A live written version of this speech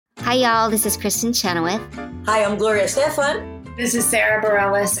Hi, y'all. This is Kristen Chenoweth. Hi, I'm Gloria Stefan. This is Sarah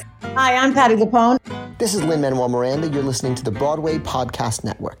Bareilles. Hi, I'm Patty Lapone. This is Lin-Manuel Miranda. You're listening to the Broadway Podcast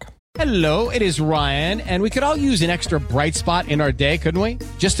Network. Hello, it is Ryan, and we could all use an extra bright spot in our day, couldn't we?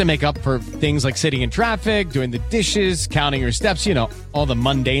 Just to make up for things like sitting in traffic, doing the dishes, counting your steps, you know, all the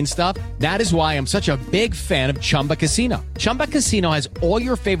mundane stuff. That is why I'm such a big fan of Chumba Casino. Chumba Casino has all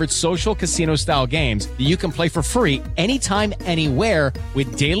your favorite social casino-style games that you can play for free anytime, anywhere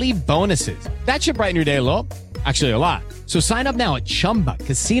with daily bonuses. That should brighten your day a little. Actually, a lot. So sign up now at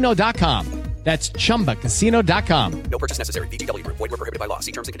ChumbaCasino.com. That's ChumbaCasino.com. No purchase necessary. VGW Group. Void where prohibited by law.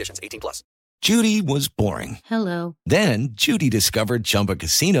 See terms and conditions. 18+. Judy was boring. Hello. Then Judy discovered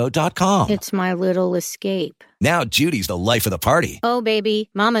ChumbaCasino.com. It's my little escape. Now Judy's the life of the party. Oh, baby,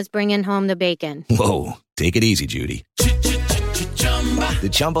 mama's bringing home the bacon. Whoa, take it easy, Judy. The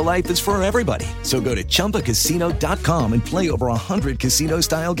Chumba life is for everybody. So go to ChumbaCasino.com and play over 100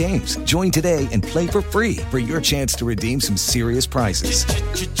 casino-style games. Join today and play for free for your chance to redeem some serious prizes.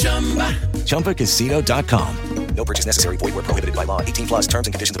 ChumbaCasino.com. No purchase necessary. Void where prohibited by law. 18+. Terms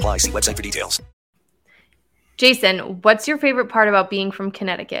and conditions apply. See website for details. Jason, what's your favorite part about being from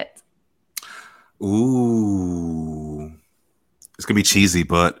Connecticut? Ooh. It's going to be cheesy,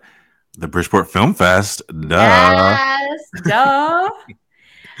 but the Bridgeport Film Fest. Duh. Yes, duh.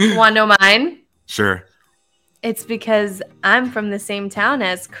 Want to know mine? Sure. It's because I'm from the same town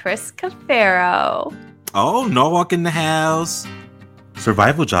as Chris Cafero. Oh, Norwalk in the house.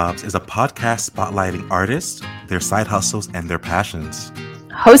 Survival Jobs is a podcast spotlighting artists, their side hustles, and their passions.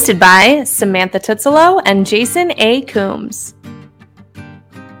 Hosted by Samantha Tutzelo and Jason A. Coombs.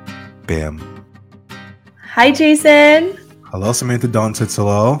 Bam. Hi, Jason. Hello, Samantha Dawn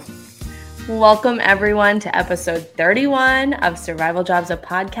Tutzelo. Welcome, everyone, to episode 31 of Survival Jobs, a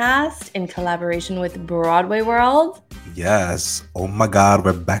podcast in collaboration with Broadway World. Yes. Oh, my God.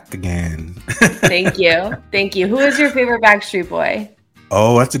 We're back again. Thank you. Thank you. Who is your favorite Backstreet Boy?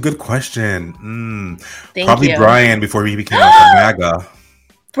 Oh, that's a good question. Thank Probably you. Brian before he became like MAGA.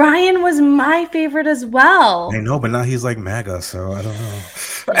 Brian was my favorite as well. I know, but now he's like MAGA, so I don't know.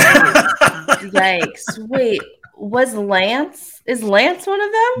 Yikes. Wait, was Lance? Is Lance one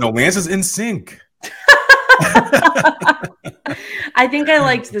of them? No, Lance is in sync. I think I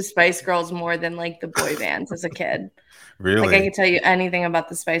liked the Spice Girls more than like the boy bands as a kid. Really? Like I could tell you anything about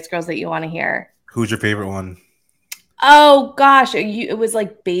the Spice Girls that you want to hear. Who's your favorite one? Oh gosh, it was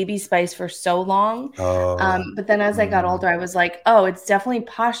like Baby Spice for so long. Oh. But then as I got older, I was like, oh, it's definitely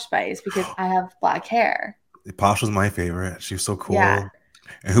Posh Spice because I have black hair. Posh was my favorite. She was so cool. Yeah.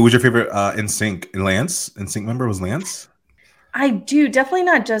 And who was your favorite in sync? Lance? In sync member was Lance? I do. Definitely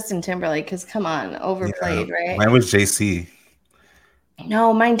not Justin Timberlake because come on, overplayed, Yeah. right? Mine was JC.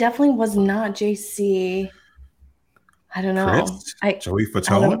 No, mine definitely was not JC. I don't know. Chris? Joey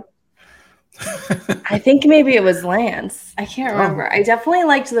Fatone? I think maybe it was Lance. I can't remember. I definitely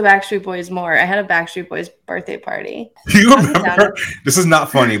liked the Backstreet Boys more. I had a Backstreet Boys birthday party. Do you remember? This is not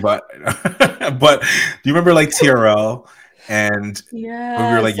funny, but but do you remember like TRL? And yeah, when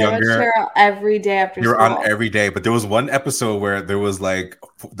we were like younger, every day after you were school. on every day. But there was one episode where there was like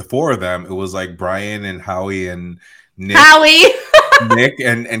the four of them. It was like Brian and Howie and Nick. Nick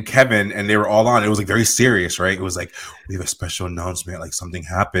and Kevin, and they were all on. It was like very serious, right? It was like, we have a special announcement, like something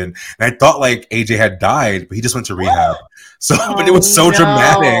happened. And I thought like AJ had died, but he just went to rehab. So but it was so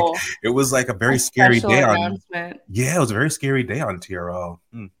dramatic. It was like a very scary day it was a very scary day on TRL.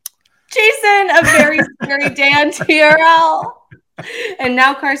 Jason, a very scary day on TRL. And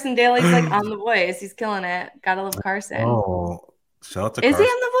now Carson Daly's like on The Voice. He's killing it. Gotta love Carson. Oh, shout out to Is Carson.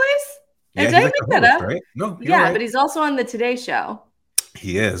 he on The Voice? Yeah, Did I like make that up? Right? No, yeah, right. But he's also on the Today Show.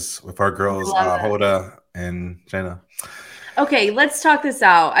 He is with our girls, Hoda and Jenna. Okay, let's talk this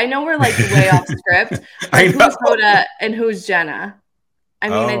out. I know we're like way off script. Like, who's Hoda and who's Jenna? I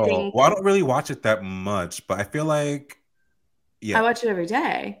mean, I think. Well, I don't really watch it that much, but I feel like. Yeah, I watch it every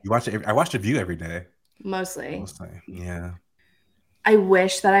day. You watch it? I watch The View every day. Mostly. Yeah. I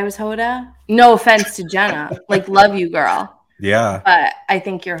wish that I was Hoda. No offense to Jenna. Like, love you, girl. Yeah. But I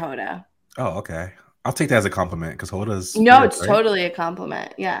think you're Hoda. Oh, okay. I'll take that as a compliment because Hoda's. No, it's totally a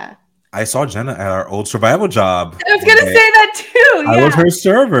compliment. Yeah. I saw Jenna at our old survival job. I was going to say that too. I was her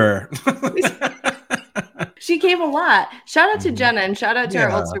server. She came a lot. Shout out to Jenna and shout out to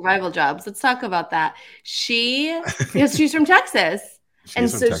our old survival jobs. Let's talk about that. Because she's from Texas.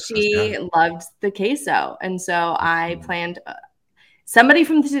 She loved the queso. And so I planned, somebody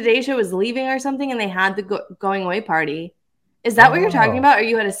from the Today Show was leaving or something and they had the going away party. Is that what you're talking about? Or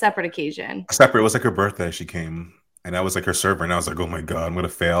you had a separate occasion? Separate. It was like her birthday. She came and I was like her server. And I was like, oh my God, I'm going to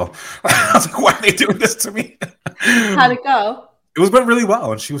fail. I was like, why are they doing this to me? How'd it go? It went really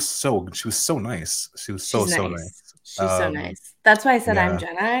well, and she was so nice. She was so She's so nice. nice. She's so nice. That's why I said I'm yeah.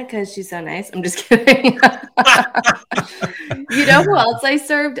 Jenna, because she's so nice. I'm just kidding. You know who else I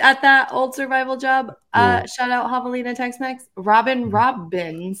served at that old survival job? Shout out Javelina Tex-Mex. Robin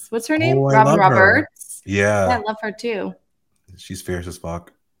Robbins. What's her name? Oh, I Robin love her. Roberts. Yeah. Yeah, I love her too. She's fierce as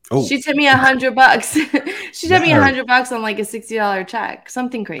fuck. Oh, she tipped me $100. She tipped me $100 on like a $60 check.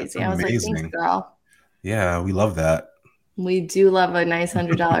 Something crazy. That's I was like, amazing. thanks, girl. Yeah, we love that. We do love a nice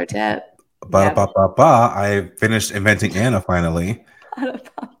 $100 tip. I finished Inventing Anna finally.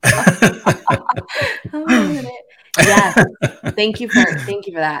 Yeah. Thank you for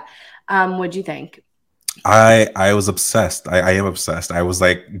that. What'd you think? I was obsessed. I am obsessed. I was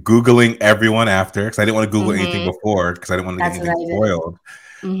like Googling everyone after, because I didn't want to Google anything before, because I didn't want to get anything spoiled.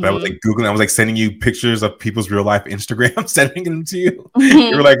 But I was like Googling, I was like sending you pictures of people's real life Instagram, sending them to you.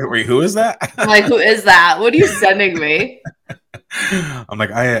 You were like, wait, who is that? I'm like, who is that? What are you sending me? I'm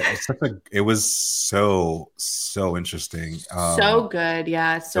like, it was so interesting. So good.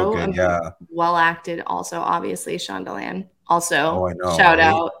 Yeah. So good, yeah. Well acted. Also, obviously, Shondaland. Also, I know, shout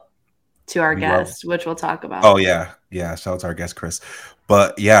out to our guest, which we'll talk about. Oh yeah. Shout out to our guest, Chris.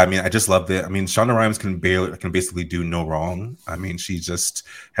 But yeah, I mean, I just loved it. I mean, Shonda Rhimes can basically do no wrong. I mean, she just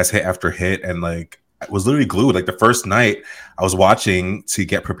has hit after hit, and like I was literally glued. Like the first night I was watching to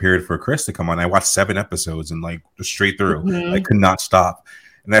get prepared for Chris to come on, I watched 7 episodes and like just straight through. I could not stop.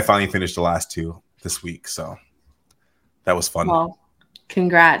 And I finally finished the last 2 this week. So that was fun. Well,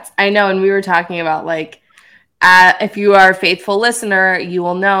 congrats. I know. And we were talking about like, if you are a faithful listener, you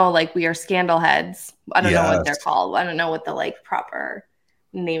will know like we are scandal heads. I don't know what they're called. I don't know what the like proper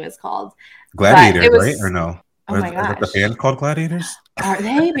name is called. Gladiators, right? Or no? Oh my gosh. Is the band called Gladiators? Are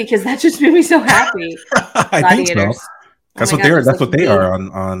they? Because that just made me so happy. I think so. That's what they are. That's what they are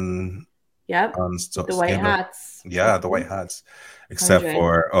on. Yep. On the white hats. Yeah, the white hats. Except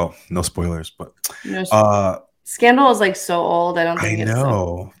for no spoilers, but Scandal is like so old. I don't think I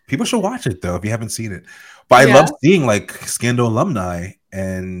know. People should watch it though if you haven't seen it. But I love seeing like Scandal alumni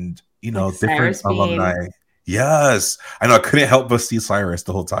and like different Cyrus alumni. Bean. Yes, I know. I couldn't help but see Cyrus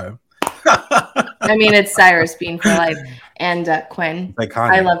the whole time. I mean, it's Cyrus Bean for life, and Quinn.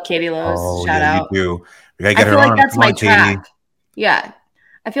 I love Katie Lowe's. Shout out. You do. We gotta get her on. I feel like that's my track. Katie. Yeah,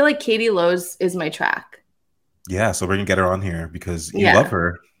 I feel like Katie Lowe's is my track. Yeah, so we're gonna get her on here because you love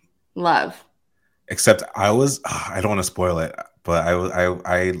her. Love. Except I don't want to spoil it, but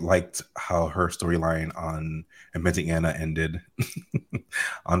I liked how her storyline on Inventing Anna ended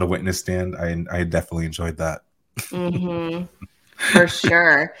on the witness stand. I definitely enjoyed that. For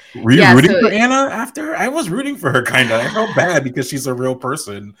sure. Were you rooting for Anna after? I was rooting for her, kind of. I felt bad because she's a real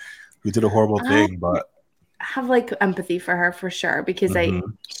person who did a horrible thing, but I have like empathy for her for sure because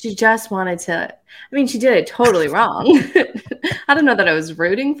she just wanted to. I mean, she did it totally wrong. I don't know that I was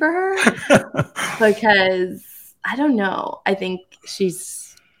rooting for her because I don't know. I think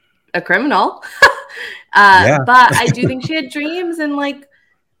she's a criminal, but I do think she had dreams and like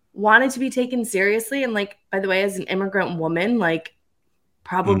wanted to be taken seriously. And like, by the way, as an immigrant woman, like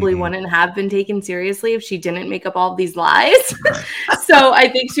probably wouldn't have been taken seriously if she didn't make up all of these lies. So I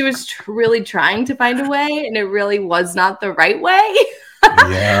think she was really trying to find a way, and it really was not the right way.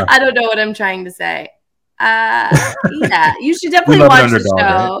 I don't know what I'm trying to say. Yeah, you should definitely watch the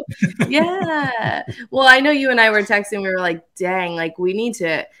show. Right? Yeah. Well, I know you and I were texting. We were like, dang, like we need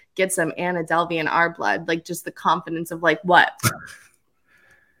to get some Anna Delvey in our blood. Like just the confidence of like what?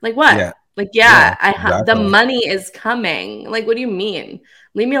 Like what? Yeah. Like, exactly. The money is coming. Like, what do you mean?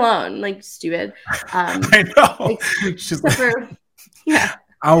 Leave me alone. Like, stupid. I know. She's like,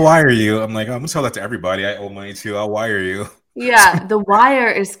 I'll wire you. I'm like, I'm going to tell that to everybody I owe money to. I'll wire you. Yeah, The Wire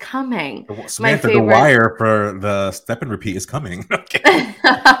is coming. Samantha, The Wire for the step and repeat is coming. Okay.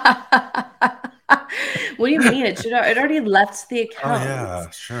 What do you mean? It already left the account. Oh, yeah,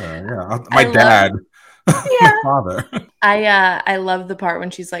 sure. Yeah. My dad. My father. I love the part when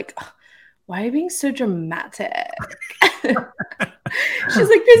she's like, why are you being so dramatic? She's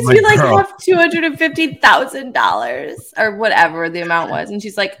like, because you like have $250,000 or whatever the amount was. And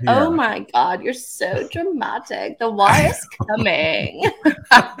she's like, oh my God, you're so dramatic. The Wire's coming.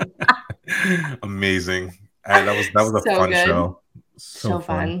 Amazing. That was a so fun show. So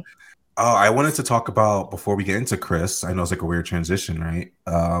fun. Oh, I wanted to talk about before we get into Chris. I know it's like a weird transition, right?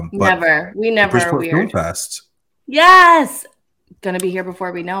 Never. We never are weird. Film Fest. Yes. Gonna be here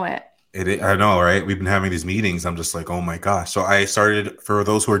before we know it. I know, right? We've been having these meetings. I'm just like, oh my gosh. So I started, for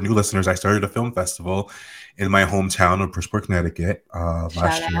those who are new listeners, I started a film festival in my hometown of Bridgeport, Connecticut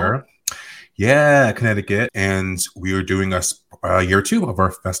last year. Yeah, Connecticut. And we are doing year 2 of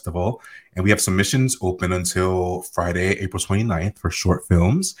our festival. And we have submissions open until Friday, April 29th for short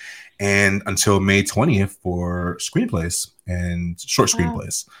films and until May 20th for screenplays and short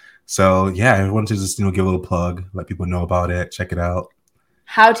screenplays. So yeah, I wanted to just, give a little plug, let people know about it, check it out.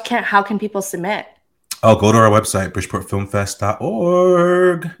 How can people submit? Oh, go to our website,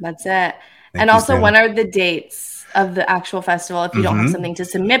 bridgeportfilmfest.org. That's it. And also, when are the dates of the actual festival? If you don't have something to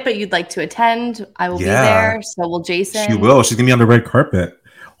submit, but you'd like to attend, I will be there. So will Jason. She will. She's going to be on the red carpet,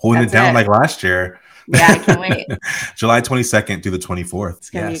 holding it down like last year. Yeah, I can't wait. July 22nd through the 24th. It's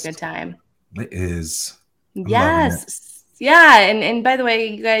going to be a good time. It is. Yes. Yeah. And by the way,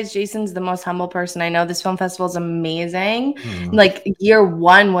 you guys, Jason's the most humble person I know. This film festival is amazing. Like year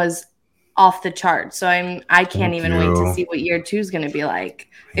 1 was off the chart. So I can't even wait to see what year 2 is going to be like.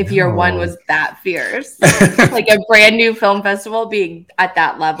 If year 1 was that fierce, like a brand new film festival being at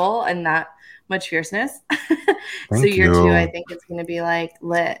that level and that much fierceness. So year 2, I think it's going to be like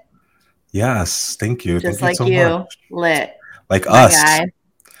lit. Yes. Thank you. Just thank like you, so you much. lit. Like us. Guy.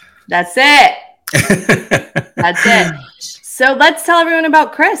 That's it. That's it. So let's tell everyone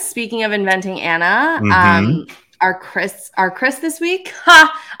about Chris. Speaking of inventing Anna, our Chris this week,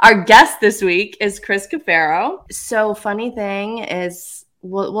 our guest this week is Chris Cafero. So funny thing is,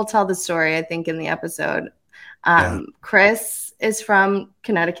 we'll tell the story, I think, in the episode. Chris is from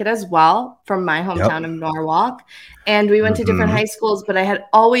Connecticut as well, from my hometown of Norwalk. And we went to different high schools, but I had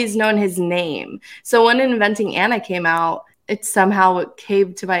always known his name. So when Inventing Anna came out, it somehow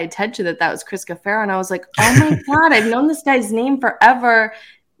came to my attention that was Chris Cafero. And I was like, oh my God, I've known this guy's name forever.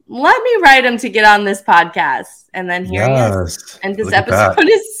 Let me write him to get on this podcast. And then here he is. And this episode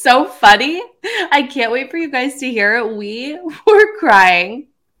is so funny. I can't wait for you guys to hear it. We were crying.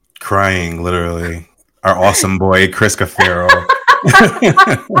 Crying, literally. Our awesome boy, Chris Cafero.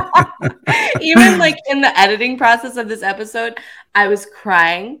 Even like in the editing process of this episode, I was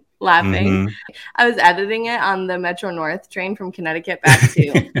crying, laughing. I was editing it on the Metro North train from Connecticut back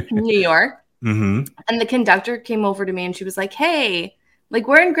to New York. And the conductor came over to me and she was like, hey, like,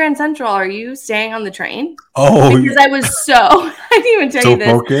 we're in Grand Central. Are you staying on the train? Oh, because I was I didn't even tell you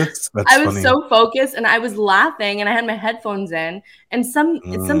this. Focused? That's I was so focused and I was laughing and I had my headphones in and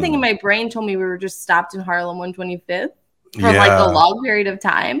something in my brain told me we were just stopped in Harlem 125th for like a long period of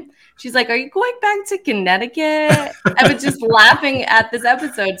time. She's like, are you going back to Connecticut? I was just laughing at this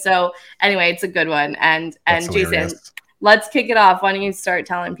episode. So anyway, it's a good one. And Jason, let's kick it off. Why don't you start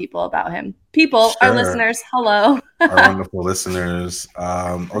telling people about him? Our listeners, hello. Our wonderful listeners.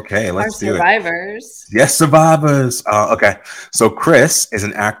 Okay, let's do it. Survivors. Yes, survivors. Okay, so Chris is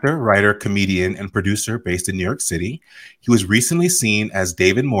an actor, writer, comedian, and producer based in New York City. He was recently seen as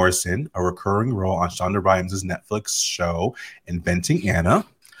David Morrison, a recurring role on Shonda Rhimes' Netflix show Inventing Anna.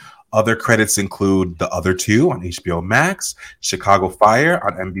 Other credits include The Other Two on HBO Max, Chicago Fire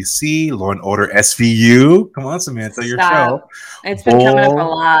on NBC, Law & Order SVU. Come on, Samantha, your show. It's been coming up a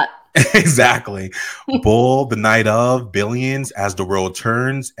lot. Exactly. Bull, The Night of, Billions, As the World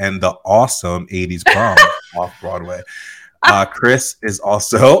Turns, and the awesome 80s Prom off Broadway. Chris is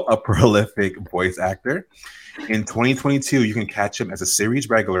also a prolific voice actor. In 2022, you can catch him as a series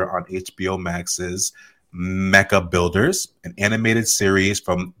regular on HBO Max's Mecha Builders, an animated series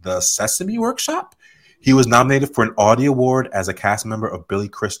from the Sesame Workshop. He was nominated for an Audie Award as a cast member of Billy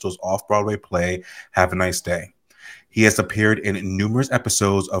Crystal's off-Broadway play, Have a Nice Day. He has appeared in numerous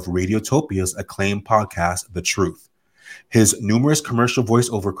episodes of Radiotopia's acclaimed podcast, The Truth. His numerous commercial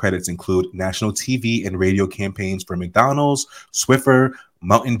voiceover credits include national TV and radio campaigns for McDonald's, Swiffer,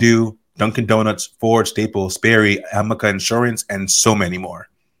 Mountain Dew, Dunkin' Donuts, Ford, Staples, Sperry, Amica Insurance, and so many more.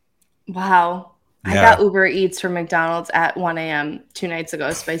 Wow. Yeah. I got Uber Eats from McDonald's at 1 a.m. 2 nights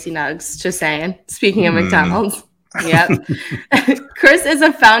ago. Spicy nugs. Just saying. Speaking of McDonald's. Yep. Chris is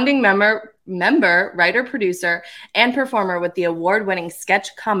a founding member, writer, producer, and performer with the award-winning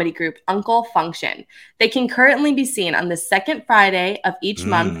sketch comedy group Uncle Function. They can currently be seen on the second Friday of each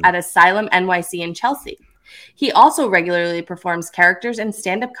month at Asylum NYC in Chelsea. He also regularly performs characters and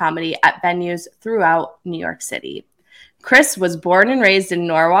stand-up comedy at venues throughout New York City. Chris was born and raised in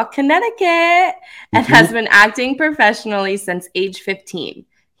Norwalk, Connecticut, and has been acting professionally since age 15.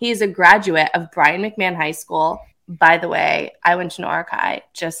 He is a graduate of Brian McMahon High School. By the way, I went to Norwalk High,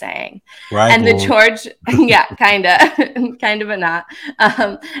 just saying. Right. And the George, yeah, kind of, but not.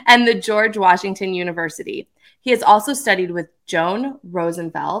 And the George Washington University. He has also studied with Joan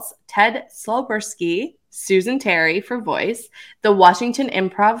Rosenfels, Ted Slopersky, Susan Terry for voice, the Washington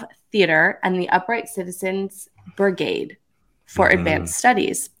Improv Theater, and the Upright Citizens Brigade for advanced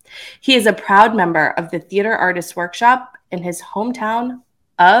studies. He is a proud member of the Theater Artists Workshop in his hometown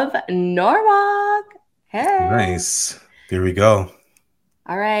of Norwalk. Hey. Nice. There we go.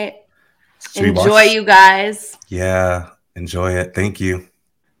 All right. Should enjoy, you guys. Yeah. Enjoy it. Thank you.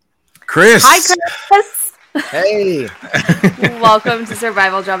 Chris. Hi, Chris. Hey. Welcome to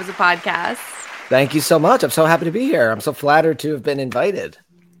Survival Jobs, a podcast. Thank you so much. I'm so happy to be here. I'm so flattered to have been invited.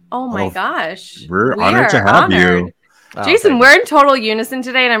 Oh my gosh. We're honored to have you. Jason, we're in total unison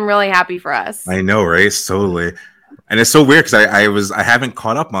today, and I'm really happy for us. I know, right? Totally. And it's so weird because I haven't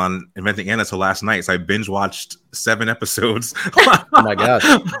caught up on Inventing Anna till last night. So I binge watched 7 episodes. Oh my gosh.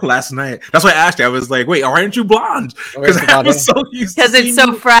 Last night. That's why I asked you. I was like, wait, aren't you blonde? Because I was so used to it's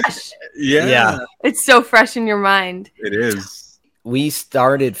so fresh. Yeah. It's so fresh in your mind. It is. We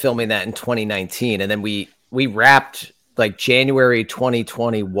started filming that in 2019, and then we wrapped like January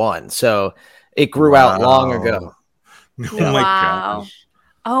 2021. So it grew out long ago. Oh my gosh.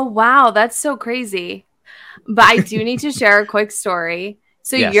 Oh, wow. That's so crazy. But I do need to share a quick story.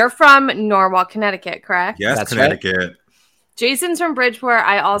 So you're from Norwalk, Connecticut, correct? Yes, that's Connecticut. Right. Jason's from Bridgeport.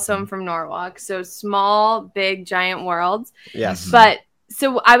 I also am from Norwalk. So small, big, giant worlds. Yes. But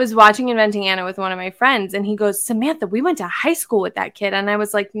so I was watching Inventing Anna with one of my friends, and he goes, Samantha, we went to high school with that kid. And I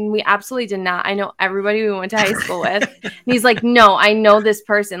was like, we absolutely did not. I know everybody we went to high school with. And he's like, no, I know this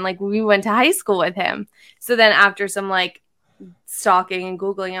person. Like, we went to high school with him. So then after some like stalking and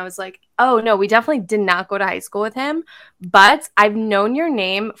Googling, I was like, oh no, we definitely did not go to high school with him. But I've known your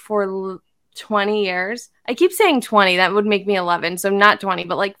name for 20 years. I keep saying 20. That would make me 11. So not 20,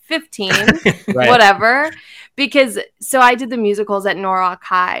 but like 15, right. Whatever. Because so I did the musicals at Norwalk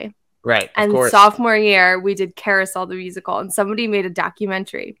High. Right. And sophomore year, we did Carousel, the musical, and somebody made a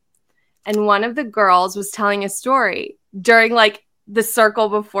documentary. And one of the girls was telling a story during like the circle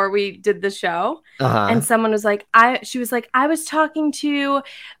before we did the show. And someone was like, she was like, I was talking to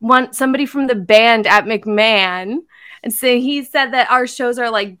somebody from the band at McMahon. And so he said that our shows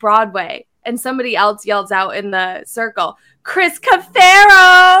are like Broadway. And somebody else yells out in the circle, Chris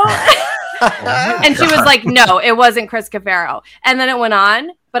Cafero. And she was like, no, it wasn't Chris Cafero. And then it went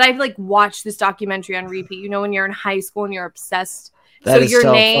on. But I've like watched this documentary on repeat. You know, when you're in high school and you're obsessed. So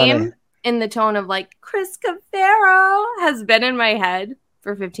your name funny. In the tone of like Chris Cafero has been in my head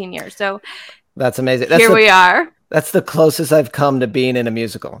for 15 years. So that's amazing. Here we are. That's the closest I've come to being in a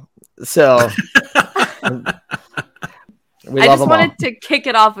musical. So I just wanted to kick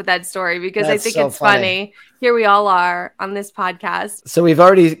it off with that story because I think it's funny. Here we all are on this podcast. So we've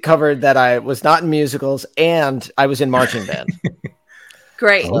already covered that I was not in musicals and I was in marching band.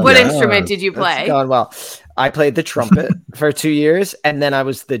 Great. So, what instrument did you play? That's going well. I played the trumpet for 2 years, and then I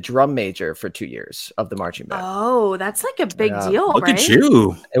was the drum major for 2 years of the marching band. Oh, that's like a big deal, Look right? at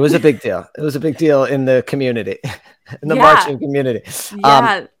you. It was a big deal. It was a big deal in the community, in the marching community.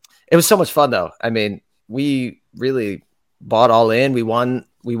 Yeah. It was so much fun, though. I mean, we really bought all in. We won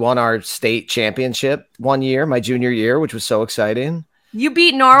our state championship one year, my junior year, which was so exciting. You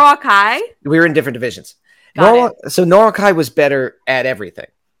beat Norwalk High? We were in different divisions. So Norwalk High was better at everything,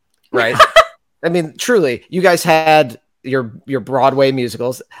 right? I mean, truly, you guys had your Broadway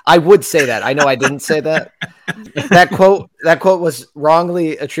musicals. I would say that. I know I didn't say that. That quote was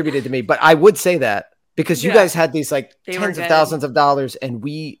wrongly attributed to me, but I would say that because you guys had these like tens of thousands of dollars, and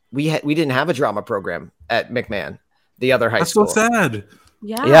we didn't have a drama program at McMahon, the other high school. That's so sad.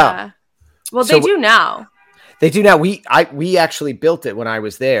 Yeah. Well, they do now. They do now. We actually built it when I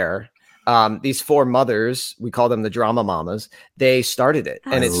was there. These 4 mothers, we call them the drama mamas. They started it,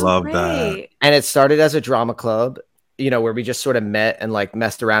 and I love that. And it started as a drama club, you know, where we just sort of met and like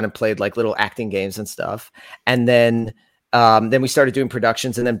messed around and played like little acting games and stuff. And then we started doing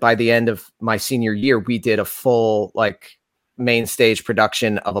productions. And then by the end of my senior year, we did a full like main stage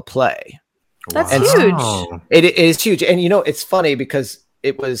production of a play. That's huge. It is huge. And you know, it's funny because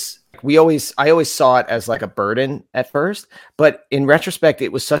I always saw it as like a burden at first, but in retrospect,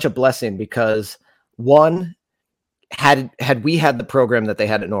 it was such a blessing because one, had we had the program that they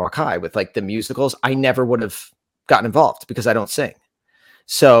had at Norwalk High with like the musicals, I never would have gotten involved because I don't sing.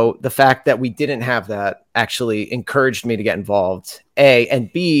 So the fact that we didn't have that actually encouraged me to get involved, A,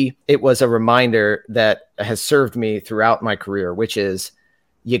 and B, it was a reminder that has served me throughout my career, which is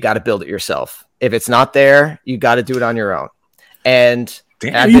you got to build it yourself. If it's not there, you got to do it on your own. And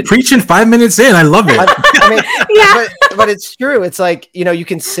damn, you preaching 5 minutes in. I love it. I mean, but it's true. It's like, you know, you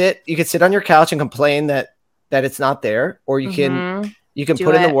can sit on your couch and complain that it's not there, or you can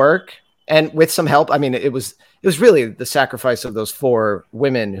put in the work, and with some help. I mean, it was really the sacrifice of those 4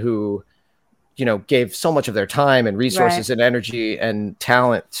 women who, you know, gave so much of their time and resources and energy and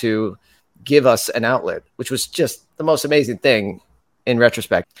talent to give us an outlet, which was just the most amazing thing in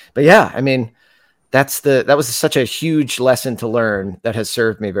retrospect. But yeah, I mean, that was such a huge lesson to learn that has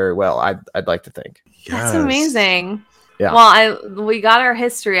served me very well. I'd like to think. That's amazing. Yeah. Well, we got our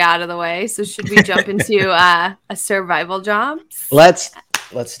history out of the way, so should we jump into a survival jobs? Let's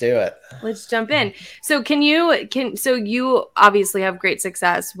do it. Let's jump in. So so you obviously have great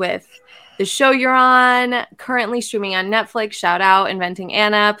success with the show you're on, currently streaming on Netflix. Shout out Inventing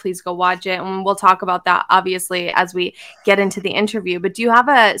Anna. Please go watch it. And we'll talk about that obviously as we get into the interview. But do you have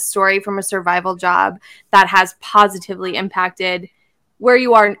a story from a survival job that has positively impacted where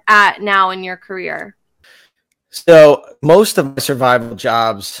you are at now in your career? So most of my survival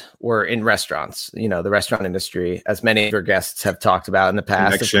jobs were in restaurants, the restaurant industry, as many of your guests have talked about in the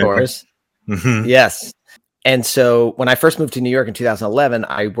past, Connection. Of course. Mm-hmm. Yes. And so when I first moved to New York in 2011,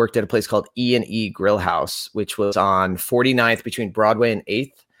 I worked at a place called E&E Grill House, which was on 49th between Broadway and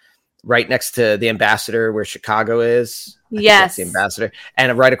 8th, right next to the Ambassador where Chicago is. Yes. The Ambassador,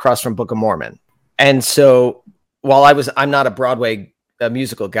 and right across from Book of Mormon. And so while I'm not a Broadway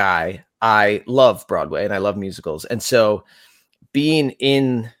musical guy, I love Broadway and I love musicals. And so being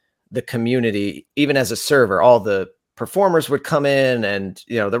in the community, even as a server, all the performers would come in and,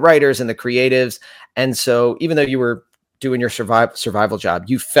 the writers and the creatives. And so even though you were doing your survival job,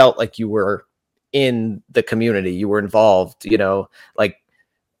 you felt like you were in the community, you were involved, like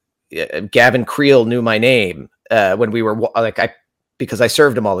Gavin Creel knew my name when we were because I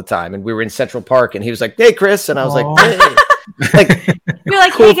served him all the time, and we were in Central Park and he was like, "Hey, Chris." And I was like, "Hey." You're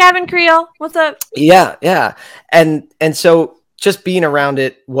like, cool. Hey, Gavin Creel, what's up? Yeah. And so just being around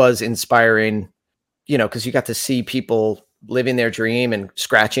it was inspiring, because you got to see people living their dream and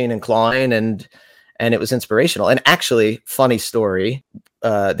scratching and clawing, and it was inspirational. And actually, funny story,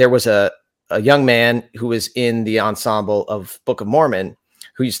 there was a young man who was in the ensemble of Book of Mormon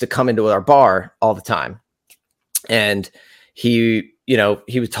who used to come into our bar all the time. And he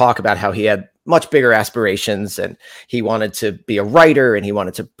would talk about how he had much bigger aspirations and he wanted to be a writer and he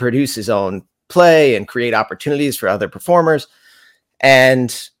wanted to produce his own play and create opportunities for other performers.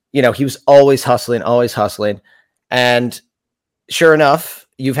 And, he was always hustling. And sure enough,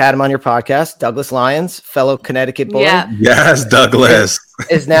 you've had him on your podcast, Douglas Lyons, fellow Connecticut boy. Yeah. Yes, Douglas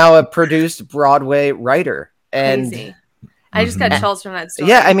is now a produced Broadway writer. And crazy. I just got chills from that story.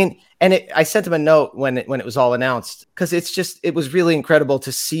 Yeah, I mean, and I sent him a note when it was all announced, because it was really incredible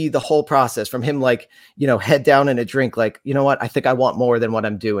to see the whole process from him, head down in a drink, I think I want more than what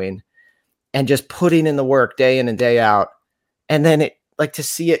I'm doing, and just putting in the work day in and day out. And then to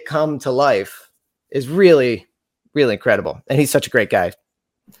see it come to life is really, really incredible. And he's such a great guy.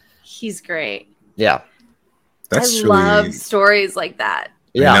 He's great. Yeah. I love stories like that.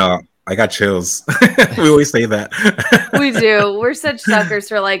 Yeah. I know. I got chills. We always say that. We do. We're such suckers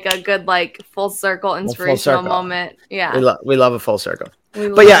for a good full circle inspirational moment. Yeah. We love a full circle.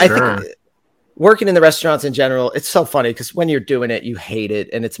 I think working in the restaurants in general, it's so funny because when you're doing it, you hate it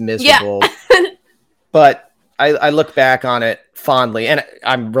and it's miserable. Yeah. But I look back on it fondly, and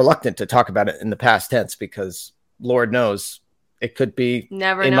I'm reluctant to talk about it in the past tense because Lord knows it could be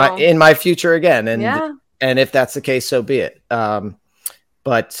in my future again. And if that's the case, so be it.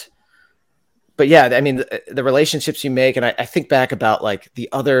 But yeah, I mean, the relationships you make, and I think back about the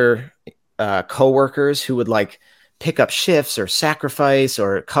other coworkers who would pick up shifts or sacrifice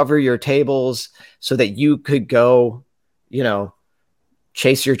or cover your tables so that you could go,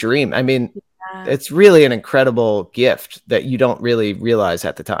 chase your dream. I mean, it's really an incredible gift that you don't really realize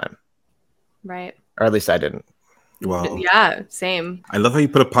at the time. Right. Or at least I didn't. Wow. Yeah, same. I love how you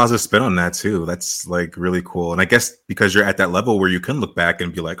put a positive spin on that too. That's really cool. And I guess because you're at that level where you can look back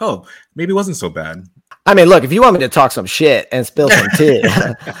and be like, oh, maybe it wasn't so bad. I mean, look, if you want me to talk some shit and spill some tea,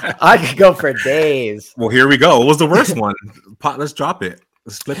 I could go for days. Well, here we go. What was the worst one? Let's drop it.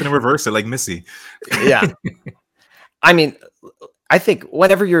 Let's flip it and reverse it like Missy. Yeah. I mean, I think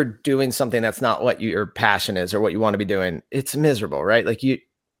whenever you're doing something that's not what your passion is or what you want to be doing, it's miserable, right?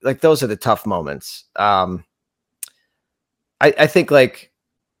 Those are the tough moments. I think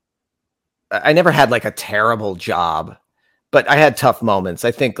I never had a terrible job, but I had tough moments.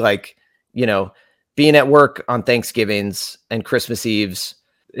 I think being at work on Thanksgivings and Christmas Eves,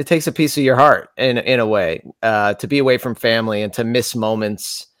 it takes a piece of your heart in a way, to be away from family and to miss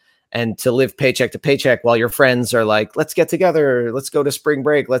moments and to live paycheck to paycheck while your friends are like, let's get together. Let's go to spring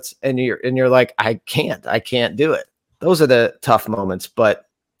break. And you're like, I can't do it. Those are the tough moments. But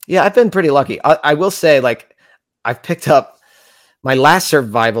yeah, I've been pretty lucky. I will say I've picked up my last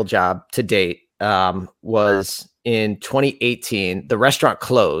survival job to date was in 2018. The restaurant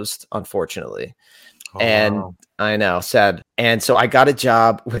closed, unfortunately. Wow. I know, sad. And so I got a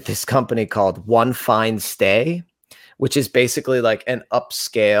job with this company called One Fine Stay, which is basically an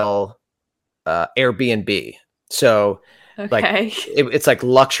upscale Airbnb. So okay. It's like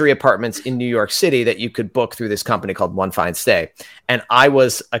luxury apartments in New York City that you could book through this company called One Fine Stay. And I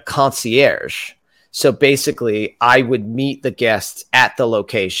was a concierge. So basically I would meet the guests at the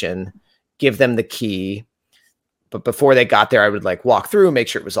location, give them the key. But before they got there, I would like walk through, make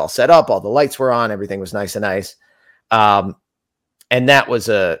sure it was all set up. All the lights were on. Everything was nice and nice. And that was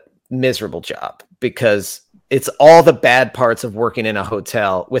a miserable job because it's all the bad parts of working in a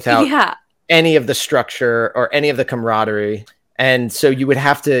hotel without any of the structure or any of the camaraderie. And so you would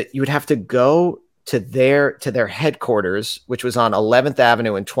have to go to their headquarters, which was on 11th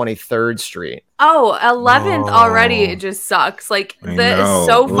Avenue and 23rd Street. Oh, 11th already. It just sucks. Like that is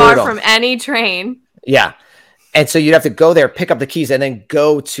so far from any train. Yeah. And so you'd have to go there, pick up the keys, and then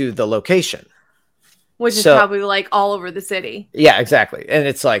go to the location. Which is probably like all over the city. Yeah, exactly. And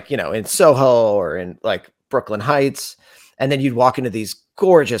it's like, in Soho or in like Brooklyn Heights. And then you'd walk into these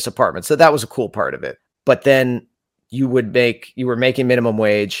gorgeous apartments. So that was a cool part of it. But then you were making minimum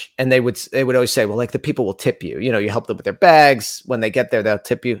wage, and they would always say, well, like the people will tip you. You help them with their bags. When they get there, they'll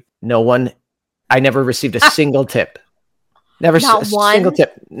tip you. I never received a single tip. Never a single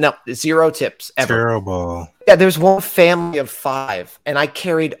tip. No, 0 tips ever. Terrible. Yeah, there's one family of 5, and I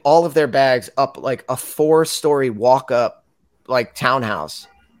carried all of their bags up like a 4-story walk up, like townhouse.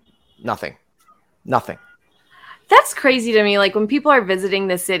 Nothing. That's crazy to me. Like when people are visiting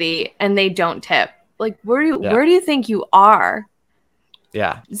the city and they don't tip, like where do you think you are?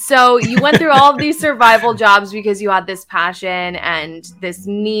 Yeah. So you went through all of these survival jobs because you had this passion and this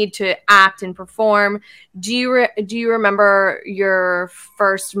need to act and perform. Do you remember your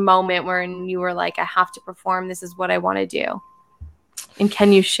first moment when you were like, I have to perform. This is what I want to do. And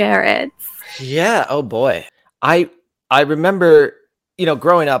can you share it? Yeah. Oh boy. I remember,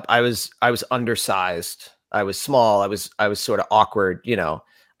 growing up, I was undersized. I was small. I was sort of awkward.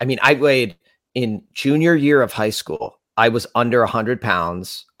 I weighed in junior year of high school. I was under 100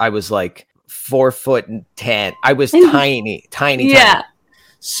 pounds. I was like 4'10". I was tiny. Yeah.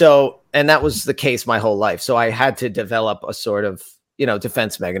 So, and that was the case my whole life. So I had to develop a sort of,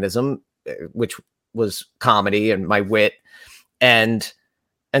 defense mechanism, which was comedy and my wit. And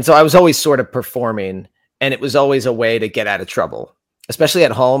so I was always sort of performing, and it was always a way to get out of trouble, especially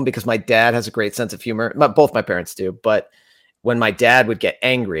at home, because my dad has a great sense of humor. Both my parents do. But when my dad would get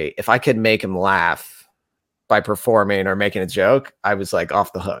angry, if I could make him laugh by performing or making a joke, I was like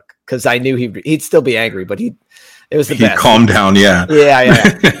off the hook, because I knew he'd still be angry, but it was the best. He'd calm down. Yeah.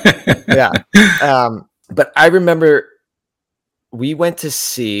 But I remember we went to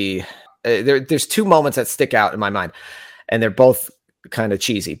see, there's 2 moments that stick out in my mind, and they're both kind of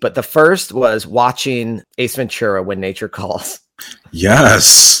cheesy. But the first was watching Ace Ventura: When Nature Calls.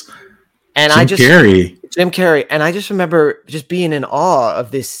 Yes. And Jim Carrey. And I just remember just being in awe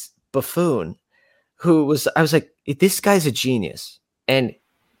of this buffoon I was like, this guy's a genius. And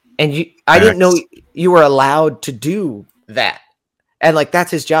I didn't know you were allowed to do that. And like, that's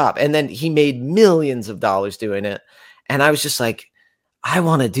his job. And then he made millions of dollars doing it. And I was just like, I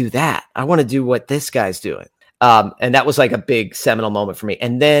want to do that. I want to do what this guy's doing. And that was like a big seminal moment for me.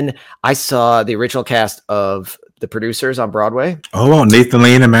 And then I saw the original cast of The Producers on Broadway. Oh, Nathan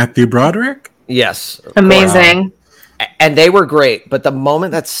Lane and Matthew Broderick? Yes. Amazing. And they were great. But the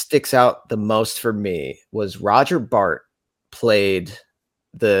moment that sticks out the most for me was Roger Bart played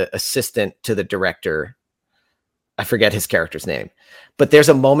the assistant to the director. I forget his character's name. But there's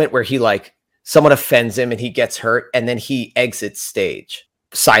a moment where someone offends him and he gets hurt, and then he exits stage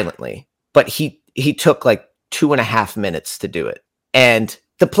silently. But he took like 2.5 minutes to do it. And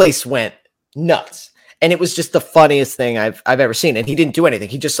the place went nuts. And it was just the funniest thing I've ever seen. And he didn't do anything.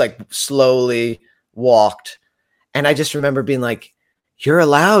 He just like slowly walked. And I just remember being like, you're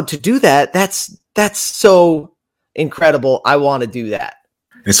allowed to do that. That's so incredible. I want to do that.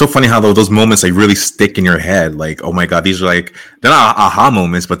 It's so funny how those moments like really stick in your head. Like, oh my God, these are like, they're not aha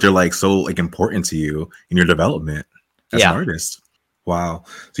moments, but they're like so like important to you in your development as an artist. Wow.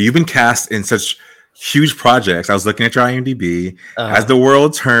 So you've been cast in such huge projects. I was looking at your IMDb. As the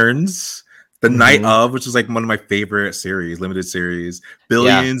World Turns, The Night of, which is like one of my favorite series, limited series,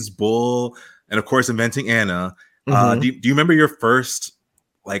 Billions, Bull, and of course, Inventing Anna. Do you remember your first,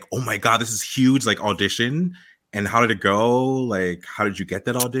 like, oh my God, this is huge, like audition? And how did it go? Like, how did you get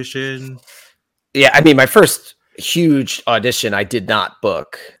that audition? Yeah, I mean, my first huge audition, I did not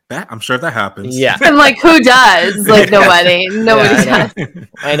book. I'm sure that happens. Yeah. And like, who does? Like, nobody does.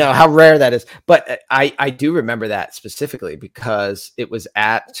 I know how rare that is. But I do remember that specifically because it was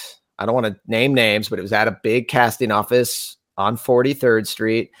at, I don't want to name names, but it was at a big casting office on 43rd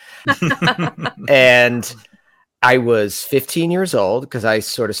Street. And I was 15 years old because I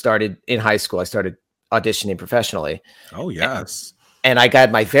sort of started in high school. I started auditioning professionally. Oh, yes. And I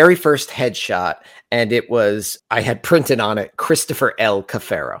got my very first headshot, and I had printed on it Christopher L.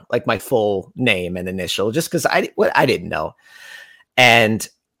 Cafero, like my full name and initial, just because I didn't know. And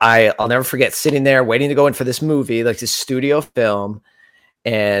I'll never forget sitting there waiting to go in for this movie, like this studio film,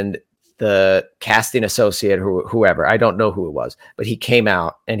 and the casting associate, whoever, I don't know who it was, but he came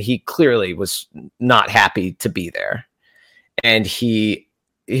out and he clearly was not happy to be there. And he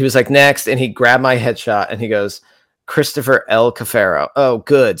was like, next, and he grabbed my headshot and he goes, Christopher L. Cafero. Oh,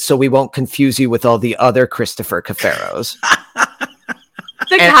 good. So we won't confuse you with all the other Christopher Caferos.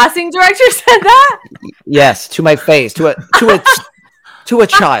 The casting director said that? Yes, to my face, to a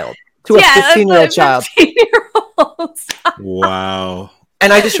child, to a 15-year-old child. 15-year-old. Wow.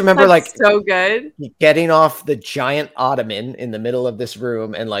 And I just remember so good getting off the giant ottoman in the middle of this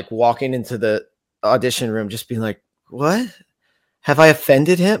room and like walking into the audition room, just being like, what? Have I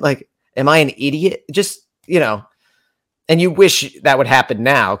offended him? Like, am I an idiot? Just, and you wish that would happen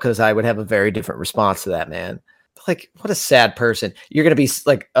now because I would have a very different response to that, man. Like, what a sad person. You're going to be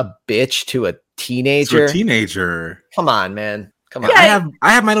like a bitch to a teenager. Come on, man. Come on. Yeah,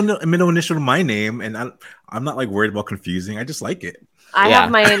 I have my middle initial to my name, and I'm not like worried about confusing. I just like it. I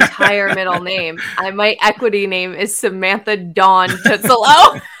have my entire middle name. My equity name is Samantha Dawn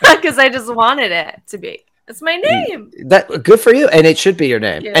Tutzelo because I just wanted it to be. It's my name. That good for you, and it should be your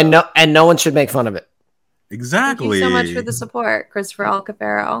name. And no one should make fun of it. Exactly. Thank you so much for the support, Christopher L.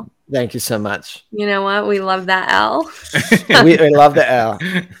 Cafero. Thank you so much. You know what? We love that L. we love the L.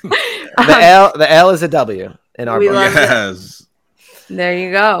 The L is a W in our book. Yes. There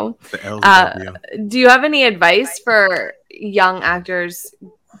you go. The L is a W. Do you have any advice for young actors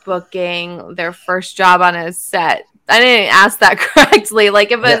booking their first job on a set? I didn't ask that correctly.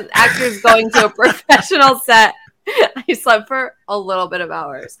 Like, if an actor's going to a professional set, I slept for a little bit of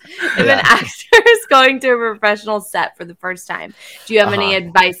hours. If an actor is going to a professional set for the first time, do you have any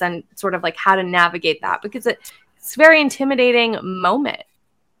advice on sort of like how to navigate that? Because it's a very intimidating moment.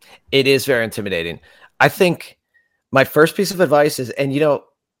 It is very intimidating. I think my first piece of advice is, and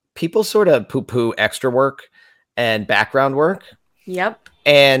people sort of poo-poo extra work and background work. Yep.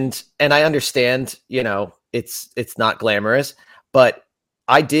 And I understand, it's not glamorous, but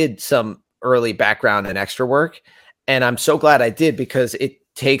I did some early background and extra work, and I'm so glad I did because it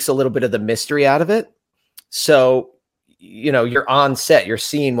takes a little bit of the mystery out of it. So, you're on set, you're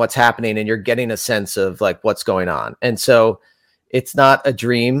seeing what's happening, and you're getting a sense of like what's going on. And so it's not a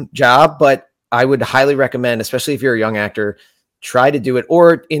dream job, but I would highly recommend, especially if you're a young actor, try to do it,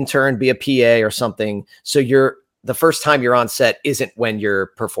 or intern, be a PA or something. So the first time you're on set isn't when you're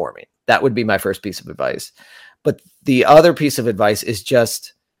performing. That would be my first piece of advice. But the other piece of advice is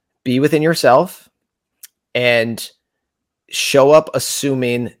just be within yourself and show up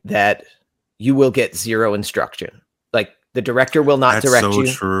assuming that you will get zero instruction. Like, the director will not direct you.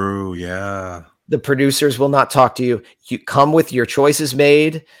 That's so true. Yeah. The producers will not talk to you. You come with your choices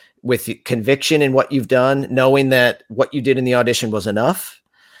made, with conviction in what you've done, knowing that what you did in the audition was enough,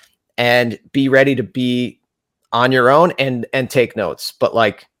 and be ready to be on your own and take notes. But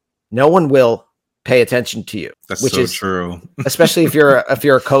like, no one will pay attention to you. That's which so is true. Especially if you're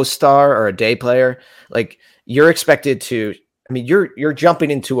a co-star or a day player, like, you're expected to, you're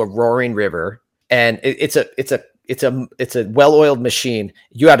jumping into a roaring river, and it's a well-oiled machine.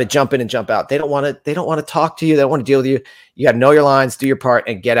 You got to jump in and jump out. They don't want to talk to you. They don't want to deal with you. You got to know your lines, do your part,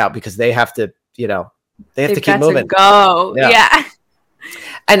 and get out, because they have to, they keep moving. Go. Yeah.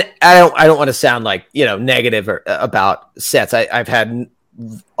 And I don't want to sound like, negative about sets. I've had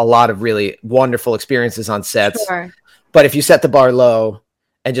a lot of really wonderful experiences on sets, sure. But if you set the bar low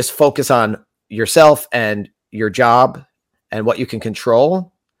and just focus on yourself and your job and what you can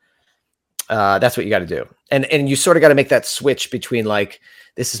control, that's what you got to do. And you sort of got to make that switch between like,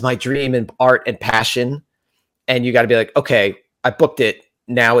 this is my dream and art and passion. And you got to be like, okay, I booked it.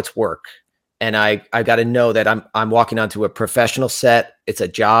 Now it's work. And I got to know that I'm walking onto a professional set. It's a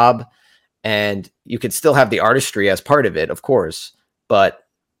job, and you could still have the artistry as part of it, of course. But,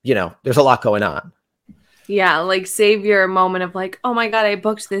 there's a lot going on. Yeah. Like, save your moment of like, oh my God, I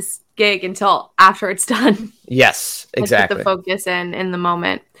booked this gig until after it's done. Yes, exactly. Put the focus in the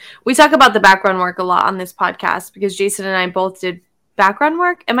moment. We talk about the background work a lot on this podcast because Jason and I both did background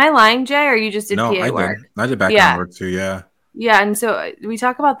work. Am I lying, Jay, or you just did PA work? I did background work too, yeah. Yeah, and so we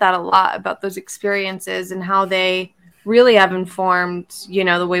talk about that a lot, about those experiences and how they really have informed,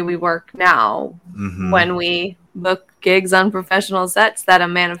 the way we work now when we book gigs on professional sets that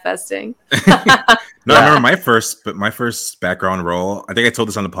I'm manifesting. No, I remember my first background role. I think I told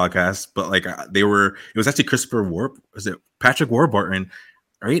this on the podcast, but like it was actually Christopher Warp. Was it Patrick Warburton?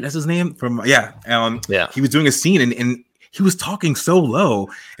 Right, that's his name. He was doing a scene and he was talking so low,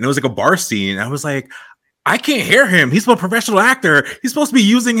 and it was like a bar scene. And I was like, I can't hear him. He's a professional actor. He's supposed to be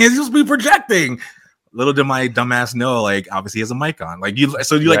he's supposed to be projecting. Little did my dumbass know, like obviously he has a mic on. Like you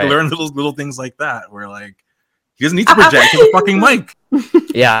learn little things like that where like he doesn't need to project. He has a fucking mic.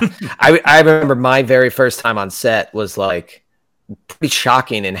 Yeah, I remember my very first time on set was like pretty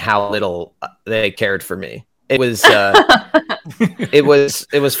shocking in how little they cared for me. It was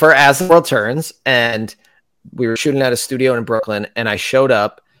it was for As the World Turns, and we were shooting at a studio in Brooklyn, and I showed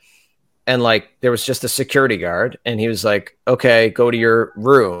up, and like there was just a security guard, and he was like, "Okay, go to your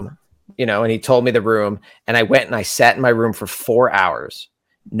room," and he told me the room, and I went and I sat in my room for 4 hours.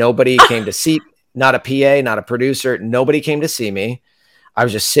 Nobody came to see, not a PA, not a producer, nobody came to see me. I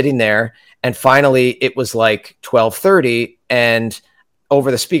was just sitting there, and finally it was like 12:30, and over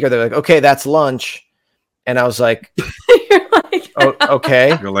the speaker they're like, "Okay, that's lunch." And I was like, oh,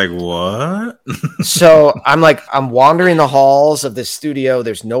 okay. You're like, what? So I'm wandering the halls of this studio.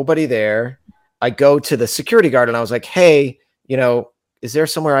 There's nobody there. I go to the security guard and I was like, hey, is there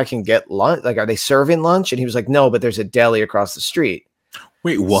somewhere I can get lunch? Like, are they serving lunch? And he was like, no, but there's a deli across the street.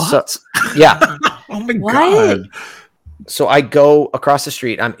 Wait, what? So, yeah. Oh my God. So I go across the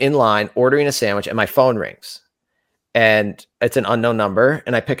street. I'm in line ordering a sandwich and my phone rings and it's an unknown number.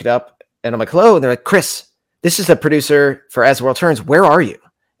 And I pick it up and I'm like, hello. And they're like, Chris, this is the producer for As the World Turns. Where are you?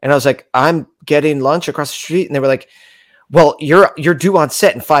 And I was like, I'm getting lunch across the street. And they were like, well, you're due on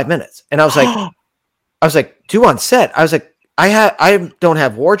set in 5 minutes. And I was like, due on set. I was like, I don't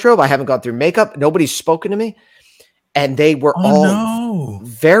have wardrobe. I haven't gone through makeup. Nobody's spoken to me. And they were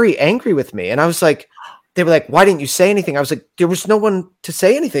very angry with me. And I was like, they were like, why didn't you say anything? I was like, there was no one to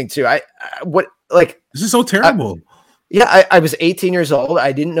say anything to. This is so terrible. I was 18 years old.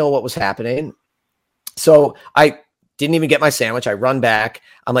 I didn't know what was happening. So I didn't even get my sandwich. I run back.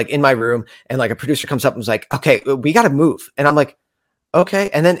 I'm like in my room and like a producer comes up and was like, okay, we got to move. And I'm like, okay.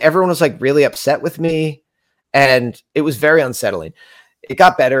 And then everyone was like really upset with me and it was very unsettling. It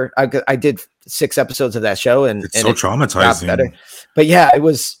got better. I did 6 episodes of that show and it's so traumatizing. Got better. But yeah, it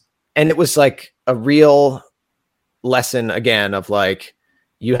was like a real lesson again of like,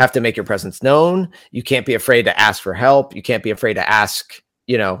 you have to make your presence known. You can't be afraid to ask for help. You can't be afraid to ask,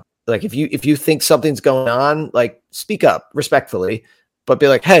 like if you think something's going on, like speak up respectfully, but be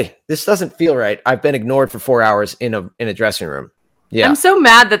like, hey, this doesn't feel right. I've been ignored for 4 hours in a dressing room. Yeah. I'm so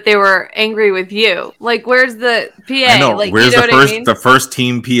mad that they were angry with you. Like, where's the PA? I know. Like, where's the first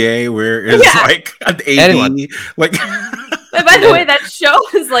team PA? Where is like an AD? Anyone. Like But by the way, that show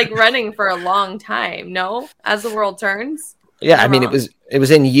is like running for a long time. No, As the World Turns. Yeah, I mean, it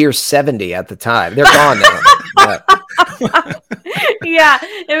was in year 70 at the time. They're gone now. Yeah,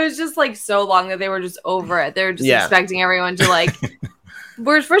 it was just like so long that they were just over it. They were just expecting everyone to like.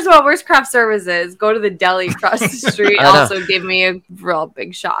 First of all, where's craft services? Go to the deli across the street. Also gave me a real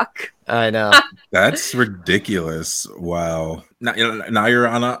big shock. I know. That's ridiculous. Wow. Now you're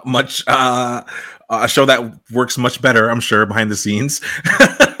on a much a show that works much better, I'm sure, behind the scenes.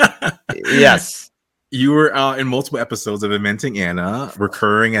 Yes. You were in multiple episodes of Inventing Anna,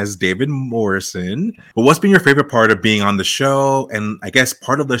 recurring as David Morrison. But what's been your favorite part of being on the show? And I guess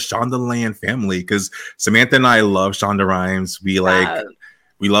part of the Shondaland family? Because Samantha and I love Shonda Rhimes. We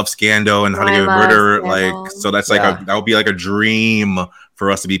love Scandal and How to Get Murder. Like, so that's like that would be like a dream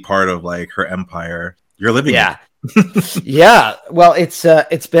for us to be part of like her empire. You're living it. Yeah. Well,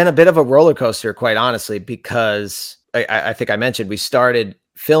 it's been a bit of a roller coaster, quite honestly, because I think I mentioned we started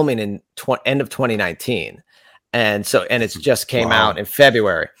filming in end of 2019, and it's just came out in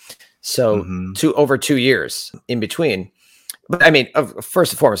February, so over 2 years in between. But I mean,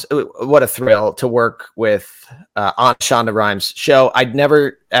 first and foremost, what a thrill to work with on Shonda Rhimes' show. I'd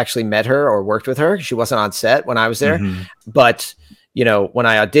never actually met her or worked with her. She wasn't on set when I was there, but when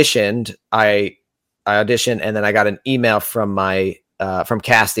I auditioned, I auditioned, and then I got an email from from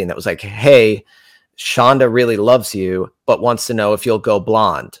casting that was like, hey, Shonda really loves you, but wants to know if you'll go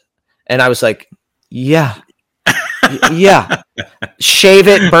blonde. And I was like, yeah, shave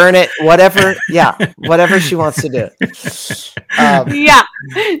it, burn it, whatever. Yeah. Whatever she wants to do.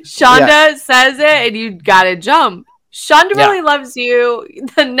 Shonda says it and you got to jump. Shonda really loves you.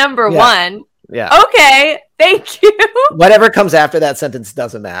 The number one. Yeah. Okay. Thank you. Whatever comes after that sentence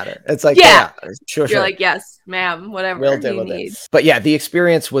doesn't matter. It's like, sure. You're like, yes, ma'am, whatever you need. But yeah, the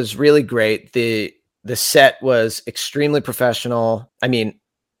experience was really great. The set was extremely professional. I mean,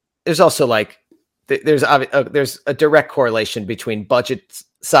 there's also like there's a direct correlation between budget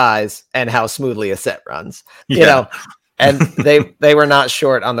size and how smoothly a set runs. You know, and they were not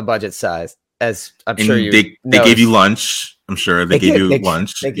short on the budget size, as I'm sure you. They gave you lunch. I'm sure they gave you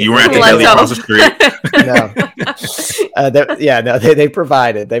lunch. You weren't at the deli across the street. They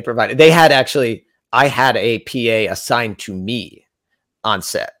provided. They had I had a PA assigned to me on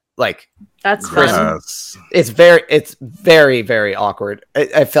set. Like, that's fun. It's very, very awkward.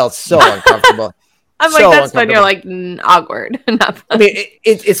 I felt so uncomfortable. I'm like, that's fun. You're like, awkward. Not fun. I mean,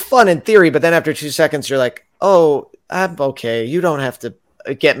 it's fun in theory, but then after 2 seconds, you're like, oh, I'm okay. You don't have to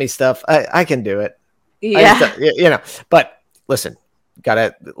get me stuff. I can do it. Yeah. But listen,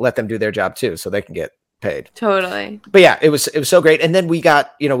 gotta let them do their job too, so they can get paid. Totally. But yeah, it was so great. And then we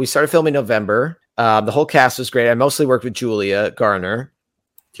got, we started filming November. The whole cast was great. I mostly worked with Julia Garner.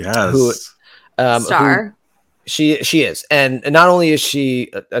 Yes. Who, star. She is. And not only is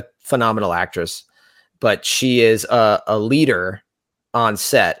she a phenomenal actress, but she is a leader on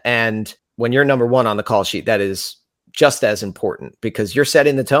set. And when you're number one on the call sheet, that is just as important, because you're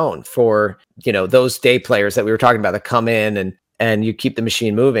setting the tone for, those day players that we were talking about that come in and you keep the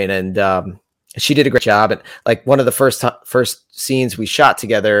machine moving. And she did a great job. And like one of the first scenes we shot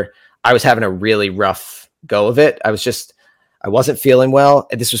together, I was having a really rough go of it. I wasn't feeling well.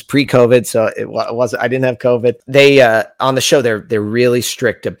 This was pre-COVID, so I didn't have COVID. They on the show, they're really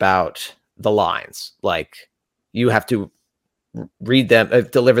strict about the lines. Like, you have to read them,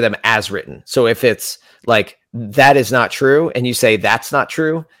 deliver them as written. So if it's like, that is not true, and you say that's not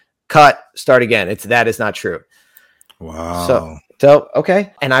true, cut, start again. That is not true. Wow. So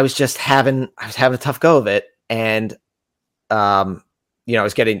okay. And I was having a tough go of it. And I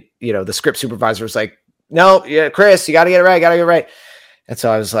was getting, the script supervisor was like, no, yeah, Chris, you got to get it right. And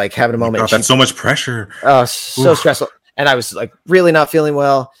so I was like having a moment. That's so much pressure. Oh, so stressful. And I was like really not feeling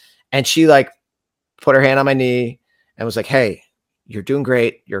well. And she like put her hand on my knee and was like, hey, you're doing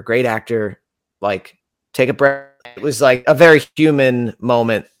great. You're a great actor. Like, take a breath. It was like a very human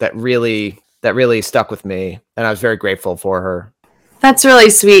moment that really stuck with me. And I was very grateful for her. That's really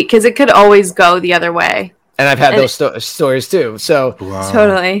sweet, because it could always go the other way. And I've had those stories too. So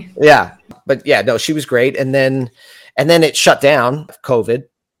Totally. Yeah. But yeah, no, she was great. And then it shut down, COVID,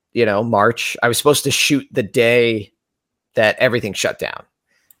 March. I was supposed to shoot the day that everything shut down.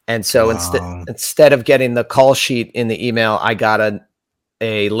 And so instead of getting the call sheet in the email, I got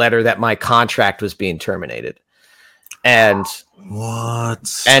a letter that my contract was being terminated. And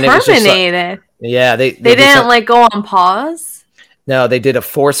what? And terminated? They didn't go on pause? No, they did a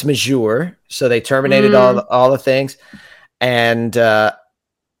force majeure. So they terminated all the things. And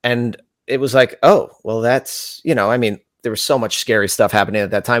it was like, oh, well, that's, there was so much scary stuff happening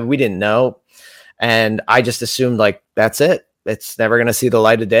at that time. We didn't know. And I just assumed like, that's it. It's never going to see the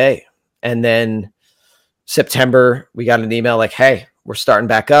light of day. And then September, we got an email like, hey, we're starting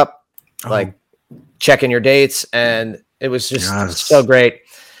back up, like checking your dates. And it was just so great.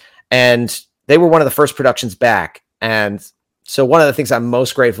 And they were one of the first productions back. And so one of the things I'm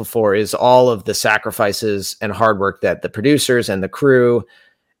most grateful for is all of the sacrifices and hard work that the producers and the crew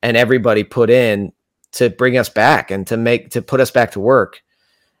and everybody put in to bring us back and to put us back to work.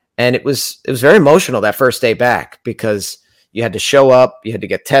 And it was very emotional that first day back, because you had to show up, you had to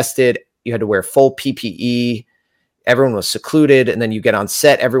get tested, you had to wear full PPE, everyone was secluded, and then you get on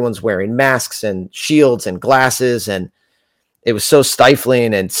set, everyone's wearing masks and shields and glasses, and it was so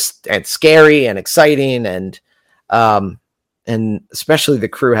stifling and scary and exciting, and especially the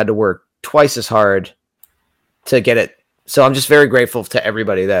crew had to work twice as hard to get it. So I'm just very grateful to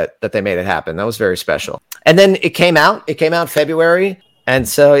everybody that they made it happen. That was very special. And then it came out February. And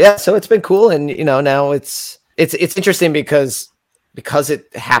so, so it's been cool. And, now it's interesting because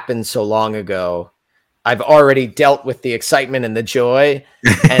it happened so long ago, I've already dealt with the excitement and the joy.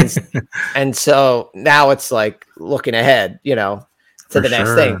 And so now it's like looking ahead, to the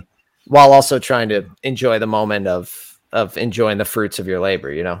next thing, while also trying to enjoy the moment of enjoying the fruits of your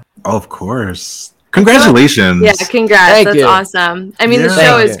labor, Of course. Congratulations. Yeah, congrats. That's awesome. I mean, the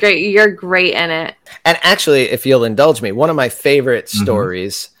show is great. You're great in it. And actually, if you'll indulge me, one of my favorite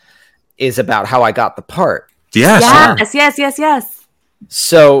stories is about how I got the part. Yes.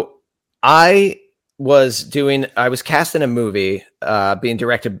 So I was cast in a movie being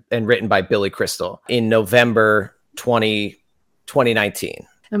directed and written by Billy Crystal in November 2019.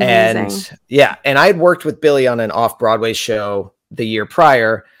 Amazing. And I had worked with Billy on an off-Broadway show the year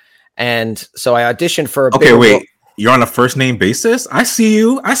prior. And so I auditioned for a Okay, wait. You're on a first name basis? I see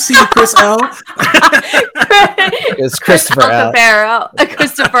you, Chris L. It's Christopher L. Cafero.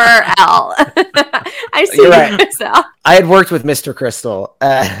 Christopher L. I see you, right. Chris L. I had worked with Mr. Crystal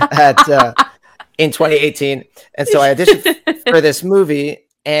in 2018. And so I auditioned for this movie,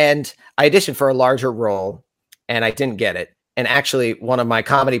 and I auditioned for a larger role, and I didn't get it. And actually, one of my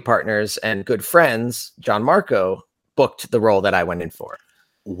comedy partners and good friends, John Marco, booked the role that I went in for.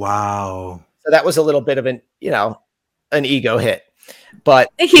 Wow. So that was a little bit of an ego hit. But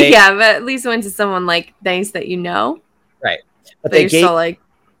but at least it went to someone like nice that you know. Right. But they still like,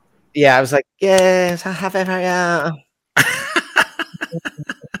 yeah, I was like, yes, I have ever, yeah.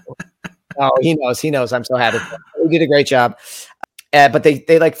 Oh, he knows. I'm so happy. We did a great job. But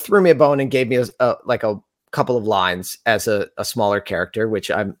they like threw me a bone and gave me a couple of lines as a smaller character, which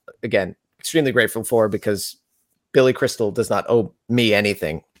I'm, again, extremely grateful for, because Billy Crystal does not owe me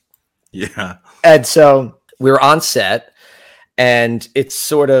anything. Yeah. And so we were on set, and it's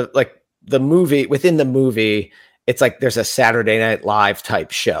sort of like within the movie, it's like there's a Saturday Night Live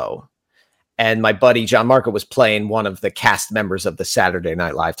type show. And my buddy John Marco was playing one of the cast members of the Saturday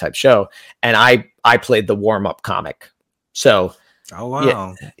Night Live type show. And I played the warm-up comic. So, oh,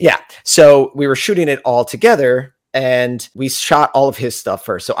 wow. Yeah. So we were shooting it all together, and we shot all of his stuff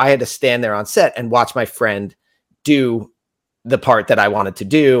first. So I had to stand there on set and watch my friend do the part that I wanted to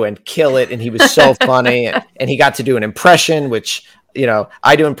do and kill it. And he was so funny. And he got to do an impression, which,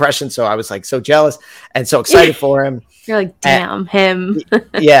 I do impressions. So I was like so jealous and so excited for him. You're like, damn, him.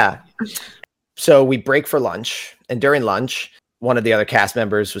 Yeah. So we break for lunch, and during lunch, one of the other cast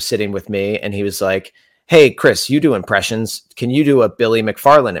members was sitting with me, and he was like, hey, Chris, you do impressions. Can you do a Billy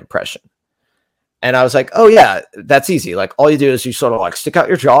McFarlane impression? And I was like, oh yeah, that's easy. Like, all you do is you sort of like stick out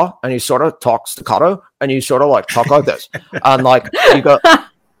your jaw, and you sort of talk staccato, and you sort of like talk like this. And like you go,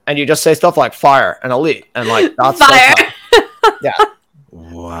 and you just say stuff like fire and elite, and like that's fire. Yeah.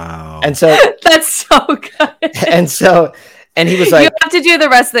 Wow. And so that's so good. And he was like, you have to do the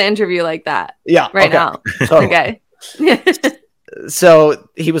rest of the interview like that. Yeah. Right now. Totally. Okay. So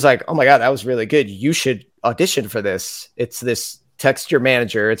he was like, oh my God, that was really good. You should audition for this. It's this, text your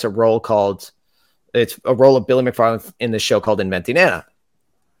manager. It's a role of Billy McFarlane in this show called Inventing Anna.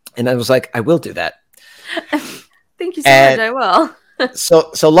 And I was like, I will do that. Thank you so much. I will.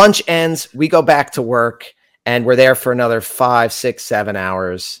 So lunch ends, we go back to work, and we're there for another 5, 6, 7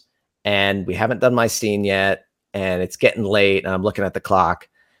 hours. And we haven't done my scene yet. And it's getting late, and I'm looking at the clock,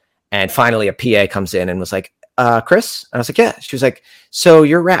 and finally a PA comes in and was like, Chris? And I was like, yeah. She was like, so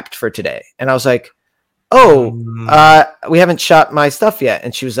you're wrapped for today. And I was like, we haven't shot my stuff yet.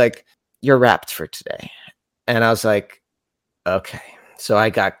 And she was like, you're wrapped for today. And I was like, okay. So I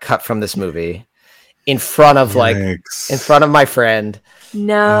got cut from this movie in front of my friend.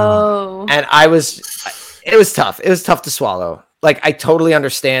 No. And it was tough. It was tough to swallow. Like, I totally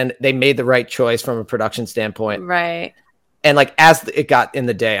understand they made the right choice from a production standpoint. Right. And like, as it got in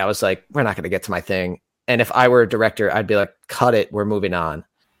the day, I was like, we're not going to get to my thing. And if I were a director, I'd be like, cut it. We're moving on.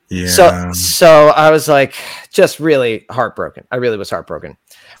 Yeah. So I was like, just really heartbroken. I really was heartbroken.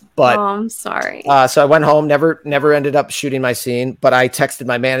 But I'm sorry. So I went home, never ended up shooting my scene. But I texted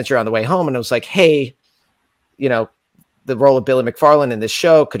my manager on the way home, and I was like, hey, the role of Billy McFarlane in this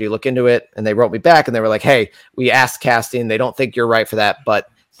show, could you look into it? And they wrote me back, and they were like, hey, we asked casting. They don't think you're right for that, but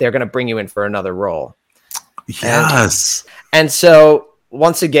they're going to bring you in for another role. Yes. And so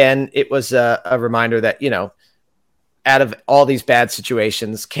once again, it was a reminder that, out of all these bad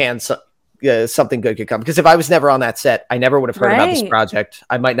situations, something good could come. Because if I was never on that set, I never would have heard about this project.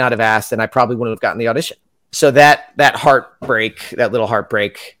 I might not have asked, and I probably wouldn't have gotten the audition. So that little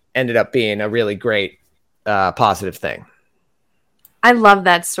heartbreak ended up being a really great positive thing. I love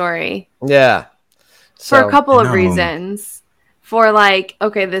that story. Yeah. For a couple of reasons. For like,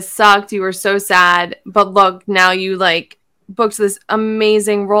 okay, this sucked. You were so sad. But look, now you like booked this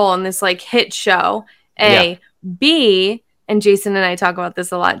amazing role in this like hit show. A. B, and Jason and I talk about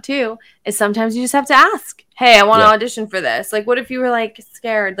this a lot too, is sometimes you just have to ask, hey, I want to audition for this. Like, what if you were like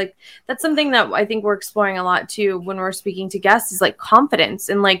scared? Like, that's something that I think we're exploring a lot too when we're speaking to guests, is like confidence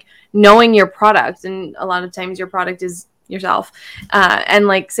and like knowing your product. And a lot of times your product is yourself, and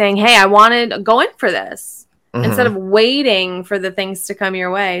like saying, hey, I want to go in for this instead of waiting for the things to come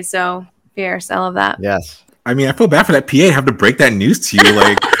your way. So fierce. I love that. Yes. I mean, I feel bad for that PA have to break that news to you.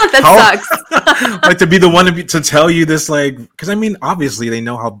 Like, that sucks. Like, to be the one to tell you this, like, because I mean, obviously they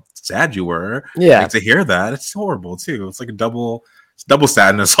know how sad you were. Yeah. Like, to hear that, it's horrible too. It's like a double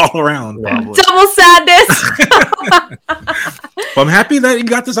sadness all around. Probably. Double sadness. Well, I'm happy that you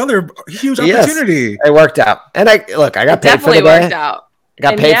got this other huge opportunity. It worked out. And I got paid for the day. Worked out. I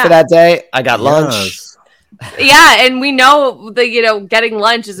got paid for that day. I got lunch. Yeah, and we know getting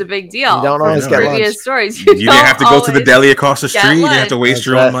lunch is a big deal. You don't always get lunch. Stories. You didn't have to go to the deli across the street. You didn't have to waste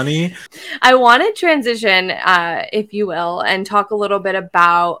your own money. I want to transition, if you will, and talk a little bit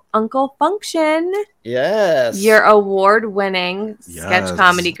about Uncle Function. Yes. Your award-winning sketch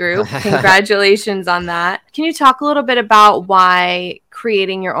comedy group. Congratulations on that. Can you talk a little bit about why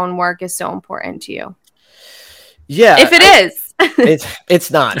creating your own work is so important to you? Yeah. If it is.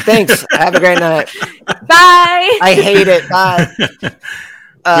 It's not. Thanks. Have a great night. Bye. I hate it. Bye.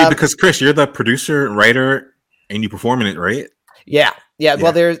 Wait, because Chris, you're the producer, writer, and you perform in it, right? Yeah.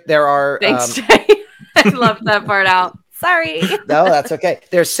 Well, there are. Thanks, Jay. I left that part out. Sorry. No, that's okay.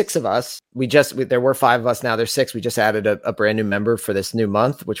 There's 6 of us. There were 5 of us. Now there's 6. We just added a brand new member for this new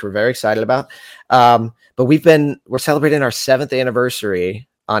month, which we're very excited about. But we're celebrating our 7th anniversary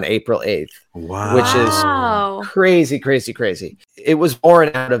on April 8th. Wow. Which is crazy, crazy, crazy. It was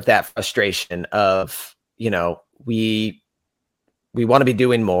born out of that frustration of, we want to be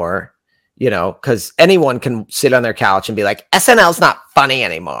doing more, because anyone can sit on their couch and be like, SNL's not funny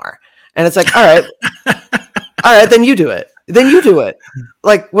anymore. And it's like, all right, then you do it.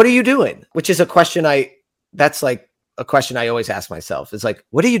 Like, what are you doing? Which is a question that's like a question I always ask myself. It's like,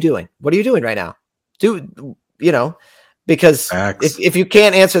 what are you doing? What are you doing right now? Because if you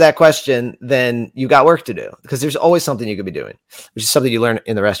can't answer that question, then you got work to do, because there's always something you could be doing, which is something you learn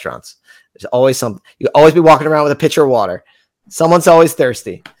in the restaurants. There's always something. You always be walking around with a pitcher of water. Someone's always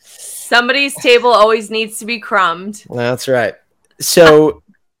thirsty. Somebody's table always needs to be crumbed. That's right. So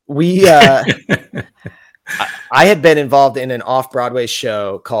I had been involved in an off-Broadway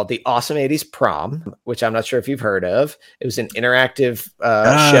show called The Awesome 80s Prom, which I'm not sure if you've heard of. It was an interactive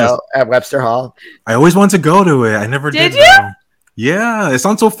show at Webster Hall. I always wanted to go to it. I never did. Did you? Yeah, it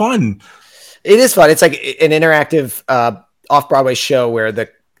sounds so fun. It is fun. It's like an interactive off-Broadway show where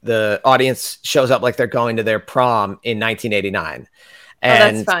the audience shows up like they're going to their prom in 1989.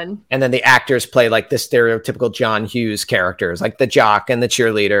 And, that's fun. And then the actors play like the stereotypical John Hughes characters, like the jock and the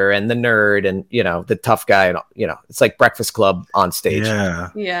cheerleader and the nerd and, the tough guy. And, it's like Breakfast Club on stage.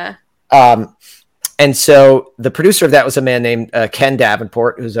 Yeah. And so the producer of that was a man named Ken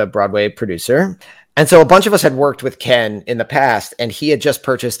Davenport, who's a Broadway producer. And so a bunch of us had worked with Ken in the past, and he had just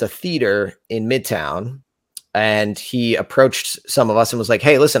purchased a theater in Midtown. And he approached some of us and was like,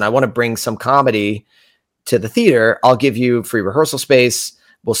 hey, listen, I want to bring some comedy to the theater. I'll give you free rehearsal space.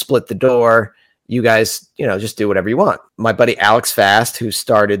 We'll split the door. You guys, just do whatever you want. My buddy Alex Fast, who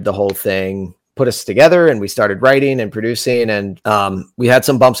started the whole thing, put us together, and we started writing and producing. And we had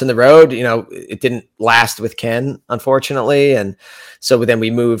some bumps in the road. It didn't last with Ken, unfortunately. And so then we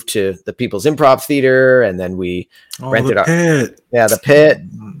moved to the People's Improv Theater, and then we rented the Pit.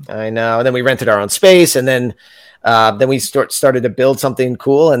 I know. And then we rented our own space, and then we started to build something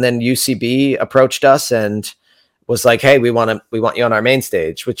cool. And then UCB approached us and was like, hey, we want you on our main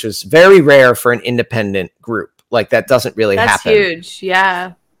stage, which was very rare for an independent group. Like, that doesn't really happen. That's huge.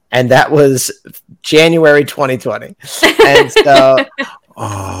 Yeah. And that was January 2020. And so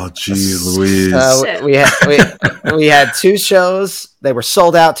oh, geez, Louise. We had 2 shows. They were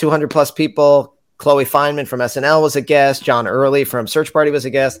sold out, 200 plus people. Chloe Fineman from SNL was a guest. John Early from Search Party was a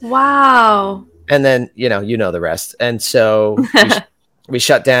guest. Wow. And then, you know the rest. And so we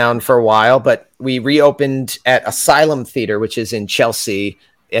shut down for a while, but we reopened at Asylum Theater, which is in Chelsea,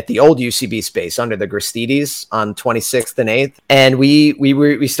 at the old UCB space under the Gristides on 26th and 8th. And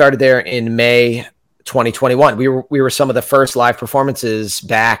we started there in May 2021. We were some of the first live performances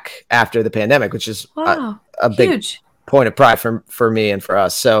back after the pandemic, which is a big point of pride for me and for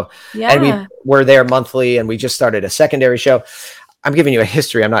us. So, and we were there monthly, and we just started a secondary show. I'm giving you a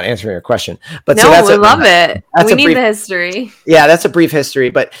history. I'm not answering your question, but no, we love it. We need the history. Yeah, that's a brief history,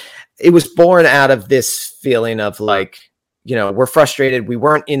 but it was born out of this feeling of like, we're frustrated. We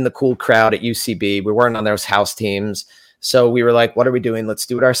weren't in the cool crowd at UCB. We weren't on those house teams. So we were like, what are we doing? Let's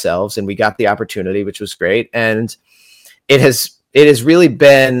do it ourselves. And we got the opportunity, which was great. And it has really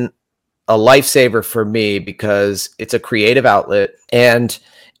been a lifesaver for me because it's a creative outlet and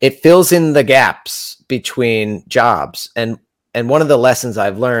it fills in the gaps between jobs. And one of the lessons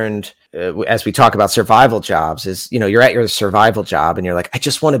I've learned as we talk about survival jobs is, you're at your survival job and you're like, I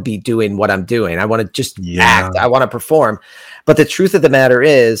just want to be doing what I'm doing. I want to just act. I want to perform. But the truth of the matter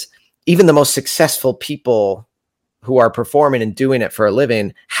is, even the most successful people who are performing and doing it for a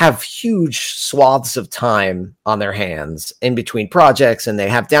living have huge swaths of time on their hands in between projects, and they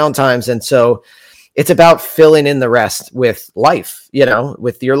have downtimes. And so it's about filling in the rest with life,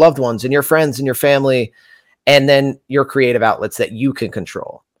 with your loved ones and your friends and your family, and then your creative outlets that you can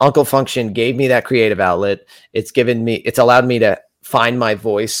control. Uncle Function gave me that creative outlet. It's allowed me to find my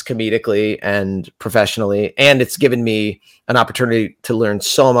voice comedically and professionally. And it's given me an opportunity to learn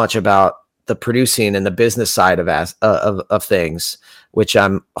so much about the producing and the business side of things, which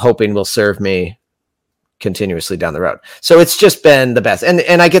I'm hoping will serve me continuously down the road. So it's just been the best.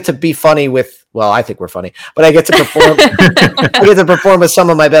 And I get to be funny with, well, I think we're funny, but I get to perform, I get to perform with some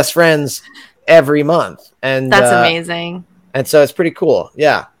of my best friends every month. And that's amazing. And so it's pretty cool.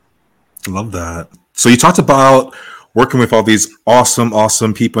 Yeah. Love that. So you talked about working with all these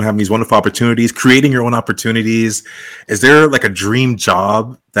awesome people and having these wonderful opportunities, creating your own opportunities. Is there like a dream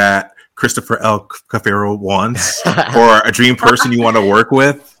job that Christopher L. Cafero wants, or a dream person you want to work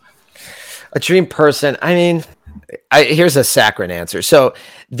with? A dream person. I mean, here's a saccharine answer. So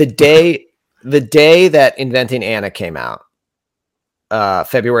the day that Inventing Anna came out,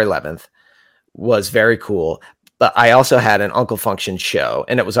 February 11th, was very cool. But I also had an Uncle Function show,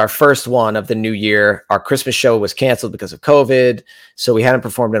 and it was our first one of the new year. Our Christmas show was canceled because of COVID, so we hadn't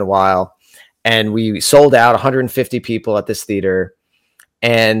performed in a while. And we sold out 150 people at this theater.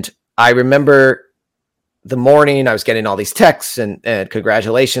 And I remember the morning I was getting all these texts and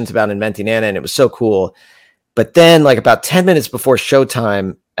congratulations about Inventing Anna, and it was so cool. But then, like about 10 minutes before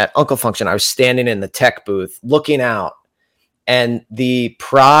showtime at Uncle Function, I was standing in the tech booth looking out, and the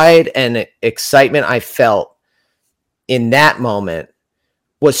pride and excitement I felt in that moment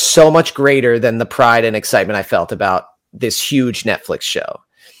was so much greater than the pride and excitement I felt about this huge Netflix show.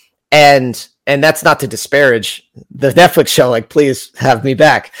 And that's not to disparage the Netflix show. Like, please have me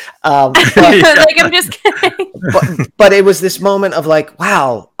back. Like, I'm just kidding. But it was this moment of like,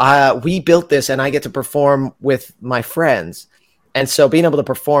 wow, we built this and I get to perform with my friends. And so being able to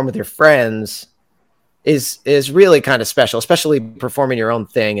perform with your friends is really kind of special, especially performing your own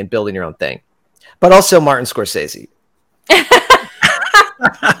thing and building your own thing. But also Martin Scorsese.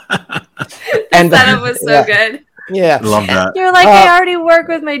 And that was so good. Yeah, love that. You're like, I already work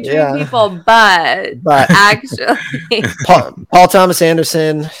with my dream people, but actually, Paul Thomas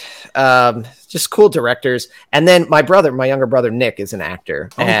Anderson, just cool directors. And then my younger brother Nick is an actor,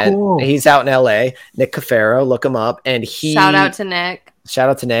 and cool. He's out in LA. Nick Cafero, look him up. And shout out to Nick.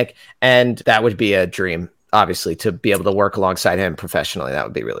 And that would be a dream, obviously, to be able to work alongside him professionally. That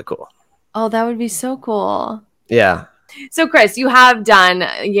would be really cool. Oh, that would be so cool. Yeah. So, Chris, you have done,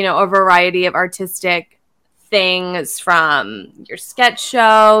 a variety of artistic things, from your sketch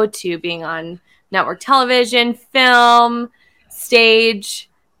show to being on network television, film, stage.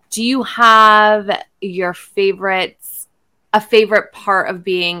 Do you have a favorite part of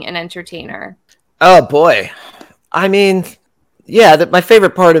being an entertainer? Oh boy. I mean, yeah, my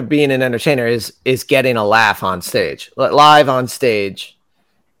favorite part of being an entertainer is getting a laugh on stage, live on stage,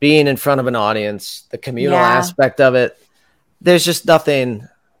 being in front of an audience, the communal aspect of it. There's just nothing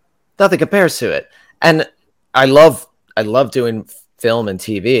compares to it. And I love doing film and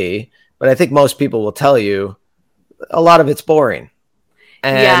TV, but I think most people will tell you a lot of it's boring.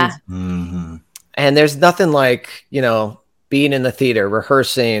 And and there's nothing like, being in the theater,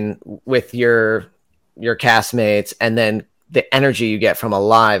 rehearsing with your castmates, and then the energy you get from a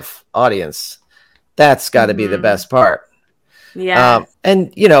live audience. That's got to be the best part. Yeah.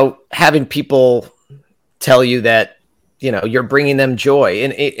 And having people tell you that you're bringing them joy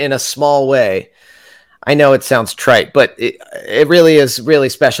in a small way. I know it sounds trite, but it really is really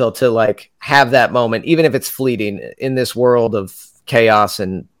special to like have that moment, even if it's fleeting, in this world of chaos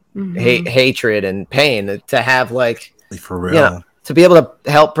and hatred and pain, to have like, for real, to be able to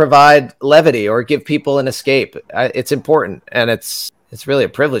help provide levity or give people an escape. It's important, and it's really a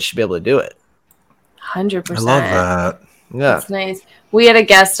privilege to be able to do it. 100%. I love that. Yeah, that's nice. We had a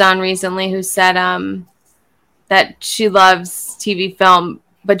guest on recently who said that she loves TV film,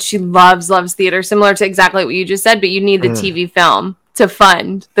 but she loves theater, similar to exactly what you just said, but you need the TV film to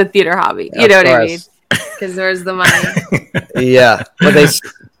fund the theater hobby. You know what I mean? Because there's the money. Yeah. But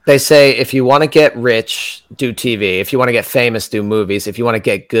they say, if you want to get rich, do TV. If you want to get famous, do movies. If you want to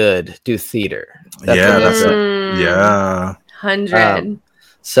get good, do theater. That's it. Yeah. 100.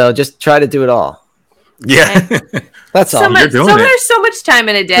 So just try to do it all. Yeah. That's all. You're doing it. There's so much time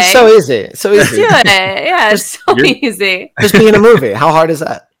in a day. It's so easy. So easy. Just do it. Yeah, it's so easy. Just be in a movie. How hard is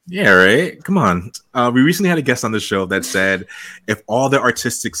that? Yeah, right? Come on. We recently had a guest on the show that said if all the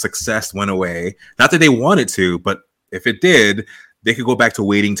artistic success went away, not that they wanted to, but if it did, they could go back to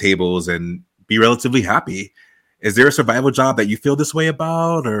waiting tables and be relatively happy. Is there a survival job that you feel this way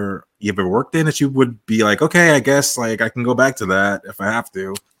about, or you ever worked in that you would be like, okay, I guess like I can go back to that if I have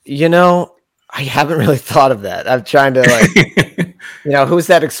to? I haven't really thought of that. I'm trying to You know, who's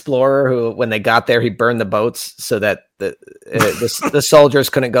that explorer who, when they got there, he burned the boats so that the soldiers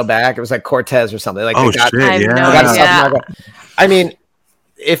couldn't go back? It was like Cortez or something. Like, I mean,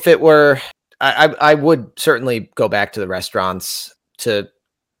 if it were, I would certainly go back to the restaurants to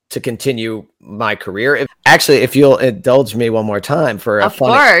continue my career. If you'll indulge me one more time for a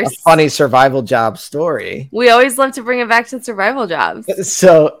funny survival job story. We always love to bring it back to survival jobs.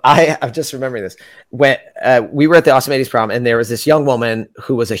 So I'm just remembering this. When we were at the Awesome 80s prom, and there was this young woman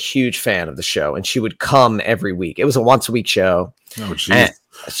who was a huge fan of the show, and she would come every week. It was a once a week show. Oh, geez.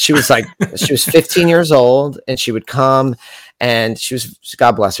 She was 15 years old, and she would come, and she was,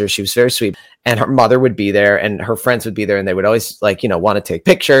 God bless her, she was very sweet. And her mother would be there, and her friends would be there, and they would always want to take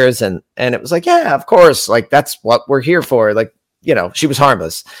pictures. And it was like, yeah, of course. Like, that's what we're here for. Like, she was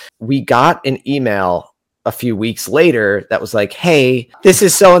harmless. We got an email a few weeks later that was like, hey, this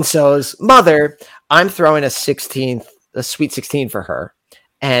is so-and-so's mother. I'm throwing a sweet 16 for her.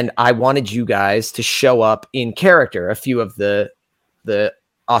 And I wanted you guys to show up in character, a few of the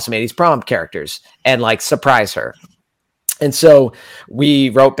Awesome 80s prom characters, and surprise her. And so we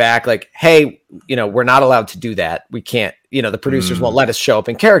wrote back like, hey, we're not allowed to do that. We can't, the producers won't let us show up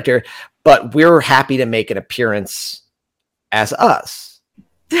in character, but we're happy to make an appearance as us.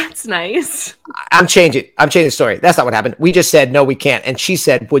 That's nice. I'm changing the story. That's not what happened. We just said, no, we can't. And she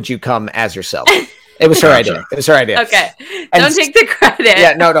said, would you come as yourself? It was her idea. It was her idea. Okay. Don't take the credit.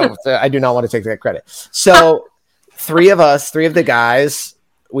 Yeah, no. I do not want to take that credit. So three of the guys,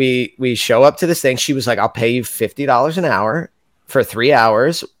 we show up to this thing. She was like, I'll pay you $50 an hour for 3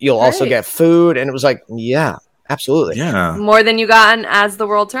 hours. You'll also get food. And it was like, yeah, absolutely. Yeah. More than you got as the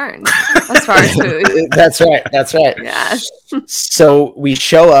world turned, as far as food. That's right. Yeah. So we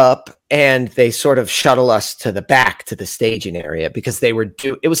show up, and they sort of shuttle us to the back to the staging area, because it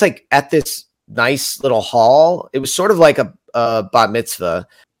was like at this nice little hall. It was sort of like a bat mitzvah,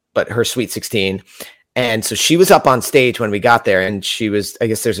 but her sweet 16. And so she was up on stage when we got there, and I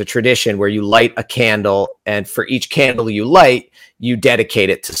guess there's a tradition where you light a candle, and for each candle you light, you dedicate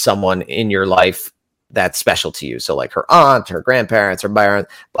it to someone in your life that's special to you. So like her aunt, her grandparents, her parents,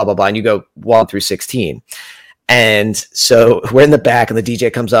 blah, blah, blah. And you go 1 through 16. And so we're in the back, and the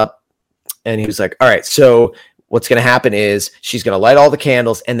DJ comes up, and he was like, all right, so what's going to happen is she's going to light all the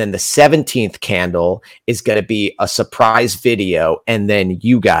candles, and then the 17th candle is going to be a surprise video, and then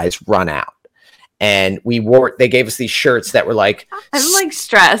you guys run out. And they gave us these shirts that were like, I'm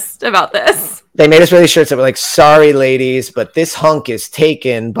stressed about this. They made us wear these shirts that were like, sorry, ladies, but this hunk is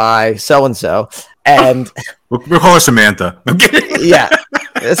taken by so-and-so. And we'll call her Samantha. Yeah,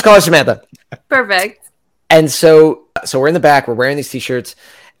 let's call her Samantha. Perfect. And so we're in the back, we're wearing these t-shirts,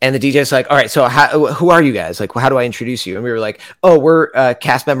 and the DJ's like, all right, so who are you guys? Like, how do I introduce you? And we were like, oh, we're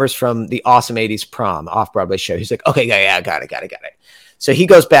cast members from the Awesome 80s prom off-Broadway show. He's like, okay, yeah, got it. So he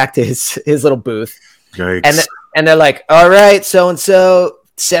goes back to his little booth. Yikes. And they're like, all right, so-and-so,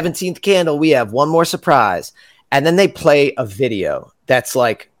 17th candle, we have one more surprise. And then they play a video that's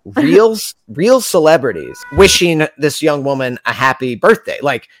like real celebrities wishing this young woman a happy birthday.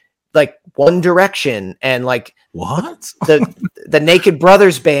 Like One Direction, and like what? the Naked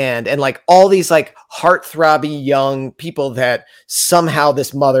Brothers band, and like all these like heartthrobby young people that somehow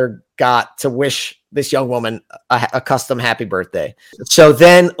this mother got to wish this young woman a custom happy birthday. So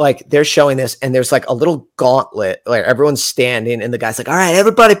then like they're showing this, and there's like a little gauntlet, like everyone's standing, and the guy's like, all right,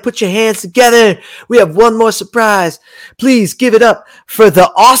 everybody put your hands together. We have one more surprise. Please give it up for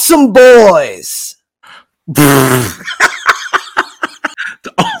the Awesome Boys. The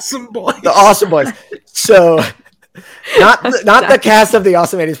Awesome Boys. The Awesome Boys. So not the cast of the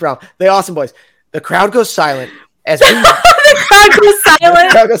Awesome 80s prom, the Awesome Boys. The crowd goes silent as we The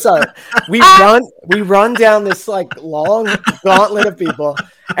crowd goes silent. We run down this like long gauntlet of people.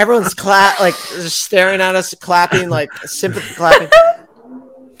 Everyone's just staring at us, clapping, like sympathy clapping.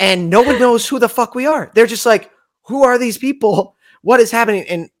 And no one knows who the fuck we are. They're just like, who are these people? What is happening?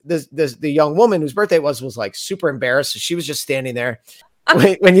 And the young woman whose birthday was like super embarrassed. So she was just standing there.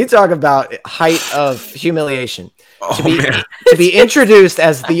 When you talk about height of humiliation, to be introduced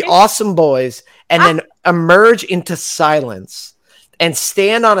as the Awesome Boys and then emerge into silence and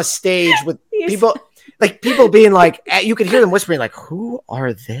stand on a stage with people being like, you could hear them whispering like, who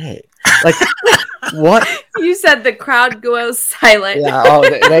are they? Like, what? You said the crowd goes silent. Yeah,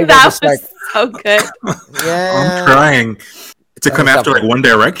 they that was like, so good. Yeah, I'm crying. To come after like One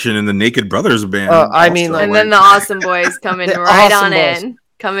Direction and the Naked Brothers band. And then the Awesome Boys coming right on in,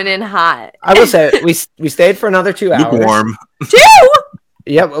 coming in hot. I will say we stayed for another 2 hours. Lukewarm. 2?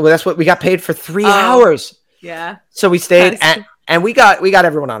 Yeah, well, that's what we got paid for 3 hours. Yeah. So we stayed and we got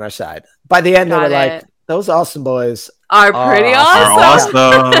everyone on our side. By the end, they were Those Austin boys are pretty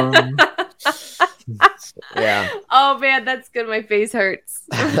awesome. Yeah. Oh man, that's good. My face hurts.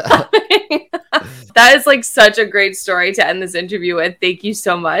 That is like such a great story to end this interview with. Thank you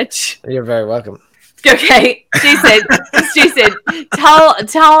so much. You're very welcome. Okay, Jason,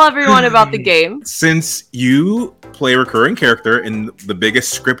 tell everyone about the game. Since you play a recurring character in the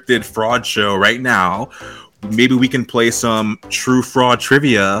biggest scripted fraud show right now, maybe we can play some true fraud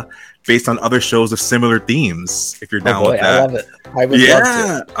trivia based on other shows of similar themes. If you're down with that, I love it. I would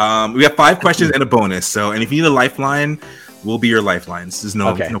love to. We have 5 questions and a bonus. So, and if you need a lifeline, we'll be your lifelines. There's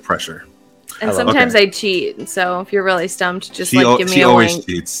no pressure. And sometimes I cheat. So if you're really stumped, just give me a wink. She always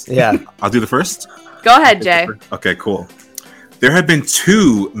cheats. Yeah. I'll do the first. Go ahead, Jay. Okay, cool. There have been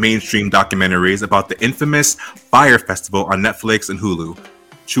 2 mainstream documentaries about the infamous Fire Festival on Netflix and Hulu.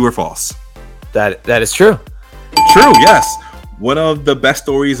 True or false? That is true. True, yes. One of the best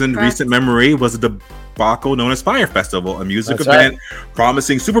stories in recent memory was the debacle known as Fire Festival, a music event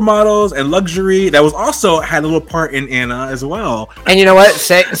promising supermodels and luxury that was also had a little part in Anna as well. And you know what?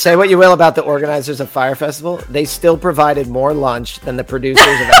 Say what you will about the organizers of Fire Festival. They still provided more lunch than the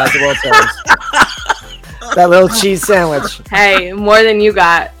producers of As the World Turns. That little cheese sandwich. Hey, more than you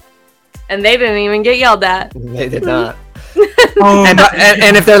got. And they didn't even get yelled at. They did not.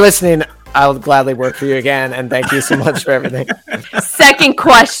 And if they're listening, I'll gladly work for you again, and thank you so much for everything. Second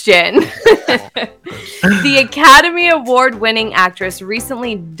question. The Academy Award-winning actress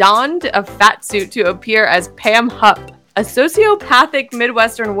recently donned a fat suit to appear as Pam Hupp, a sociopathic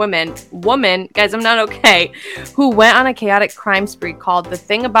Midwestern woman, guys, I'm not okay, who went on a chaotic crime spree called The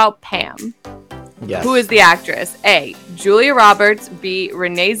Thing About Pam. Yes. Who is the actress? A, Julia Roberts. B,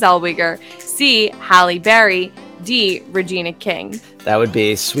 Renee Zellweger. C, Halle Berry. D, Regina King. That would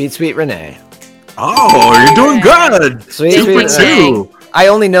be Sweet Renee. Oh, you're doing good. Sweet Renee. I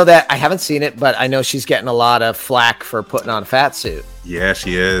only know that. I haven't seen it, but I know she's getting a lot of flack for putting on a fat suit. Yeah,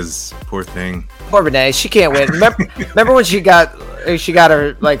 she is. Poor thing. Poor Renee. She can't win. Remember when she got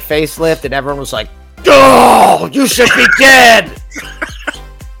her like facelift and everyone was like, "Oh, you should be dead.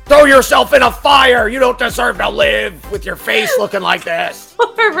 Throw yourself in a fire. You don't deserve to live with your face looking like this."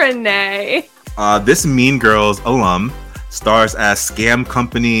 Poor Renee. This Mean Girls alum stars as scam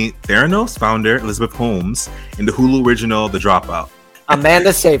company Theranos founder Elizabeth Holmes in the Hulu original The Dropout.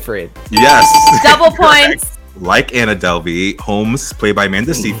 Amanda Seyfried. Yes. Double points. Like Anna Delvey, Holmes, played by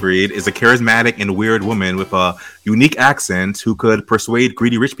Amanda Seyfried, is a charismatic and weird woman with a unique accent who could persuade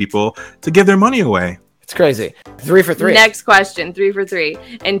greedy rich people to give their money away. It's crazy. 3 for 3. Next question. 3 for 3.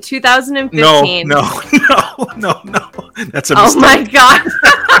 In 2015. No. That's a mistake. Oh my God.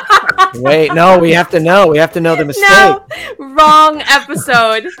 Wait, no, we have to know. We have to know the mistake. No, wrong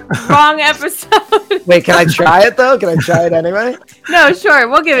episode. Wait, can I try it though? Can I try it anyway? No, sure.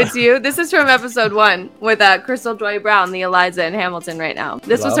 We'll give it to you. This is from episode 1 with Crystal Joy Brown, the Eliza in Hamilton right now.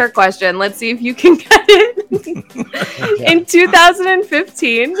 This was her question. Let's see if you can get it. Okay. In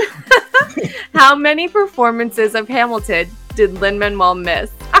 2015, how many performances of Hamilton did Lin-Manuel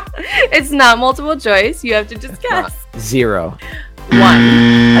miss? It's not multiple choice. You have to just guess. 0. 1.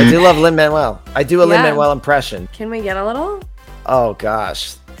 I do love Lin-Manuel. I do a Lin-Manuel impression. Can we get a little? Oh,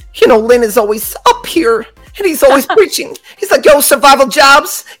 gosh. You know, Lin is always up here, and he's always preaching. He's like, yo, survival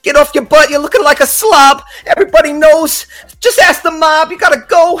jobs, get off your butt. You're looking like a slob. Everybody knows. Just ask the mob. You gotta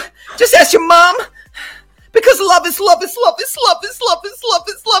go. Just ask your mom. Because love is love is love is love is love is love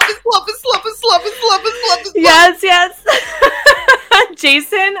is love is love is love is love is love is love is love. Yes.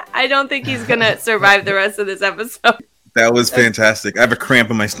 Jason, I don't think he's gonna survive the rest of this episode. That was fantastic. I have a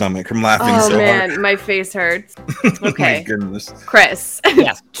cramp in my stomach. I'm laughing so hard. My face hurts. Okay. My goodness. Chris.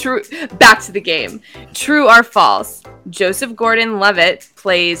 Yes. True. Back to the game. True or false? Joseph Gordon-Levitt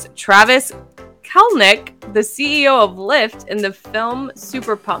plays Travis Kalanick, the CEO of Lyft, in the film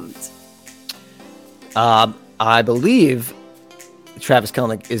Super Pumped. I believe Travis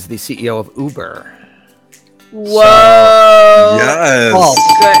Kalanick is the CEO of Uber. Whoa. Yes. Oh.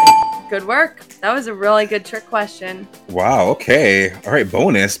 Good work. That was a really good trick question. Wow. Okay. All right.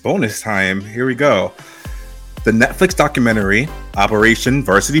 Bonus time. Here we go. The Netflix documentary Operation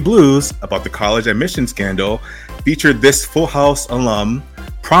Varsity Blues about the college admission scandal featured this Full House alum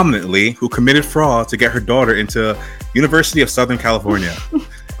prominently who committed fraud to get her daughter into University of Southern California.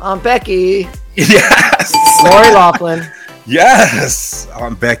 Becky. Yes. Lori Loughlin. Yes.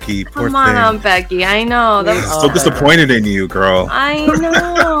 Becky. Come on, Aunt Becky. I know. That was so disappointed in you, girl. I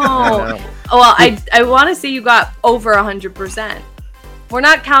know. Well, I want to say you got over 100%. We're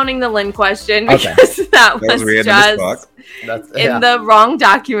not counting the Lynn question because that was just in the wrong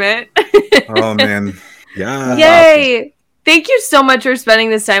document. Oh, man. Yeah. Yay. Thank you so much for spending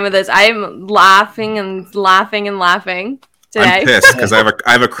this time with us. I'm laughing and laughing and laughing today. I'm pissed because I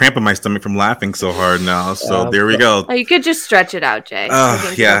have a cramp in my stomach from laughing so hard now. So there we go. Oh, you could just stretch it out, Jay. I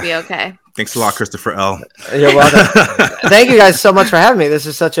think it'll be okay. Thanks a lot, Christopher L. You're welcome. Thank you guys so much for having me. This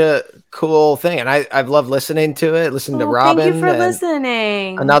is such a cool thing, and I've loved listening to it. Listening to Robin. Thank you for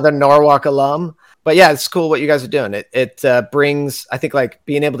listening. Another Norwalk alum. But yeah, it's cool what you guys are doing. It brings, I think, like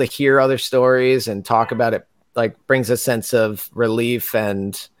being able to hear other stories and talk about it, like brings a sense of relief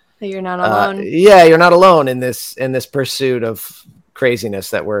and that you're not alone. You're not alone in this pursuit of craziness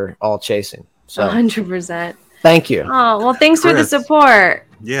that we're all chasing. So 100%. Thank you. Oh, well, thanks for the support.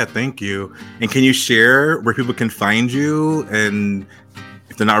 Yeah, thank you. And can you share where people can find you, and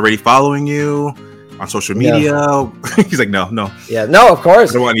if they're not already following you on social media? No. He's like, no. Yeah, no, of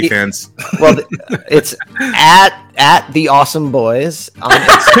course. I don't want any fans. Well, it's at the Awesome Boys on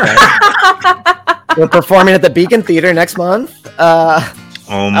Instagram. We're performing at the Beacon Theater next month.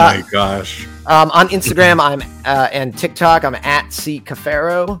 Oh my gosh. On Instagram, I'm and TikTok, I'm at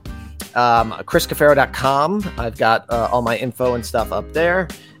Cafero. ChrisCafero.com. I've got all my info and stuff up there.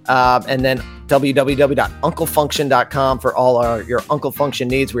 And then www.unclefunction.com for all your Uncle Function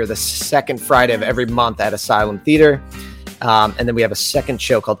needs. We're the second Friday of every month at Asylum Theater. And then we have a second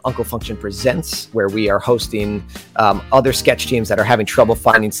show called Uncle Function Presents, where we are hosting other sketch teams that are having trouble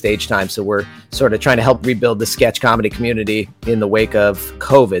finding stage time. So we're sort of trying to help rebuild the sketch comedy community in the wake of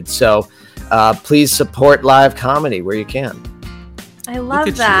COVID. So please support live comedy where you can. I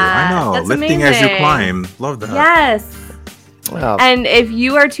love that. I know. That's lifting amazing. as you climb. Love that. Yes. Wow. And if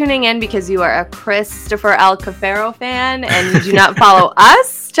you are tuning in because you are a Christopher L. Cafero fan and you do not follow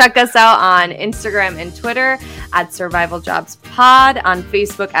us, check us out on Instagram and Twitter at Survival Jobs Pod, on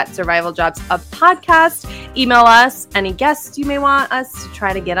Facebook at Survival Jobs a Podcast. Email us any guests you may want us to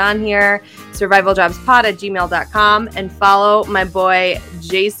try to get on here, survivaljobspod@gmail.com, and follow my boy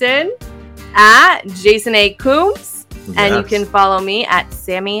Jason at Jason A. Coombs. Yes. And you can follow me at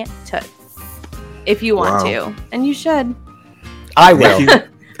Sammy Toots if you want to. And you should. I will. Thank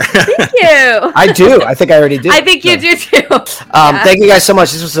you. I do. I think I already do. I think you do too. Thank you guys so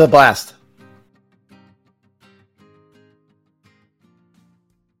much. This was a blast.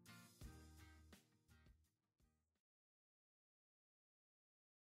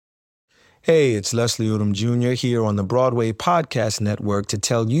 Hey, it's Leslie Odom Jr. here on the Broadway Podcast Network to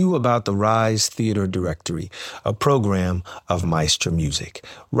tell you about the Rise Theater Directory, a program of Maestro Music.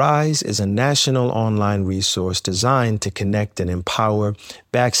 Rise is a national online resource designed to connect and empower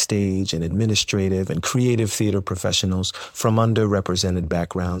backstage and administrative and creative theater professionals from underrepresented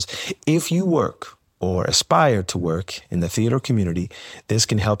backgrounds. If you work or aspire to work in the theater community, this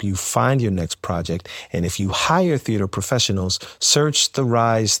can help you find your next project. And if you hire theater professionals, search the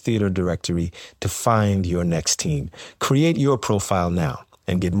Rise Theater Directory to find your next team. Create your profile now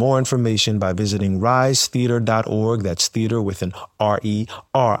and get more information by visiting risetheater.org. That's theater with an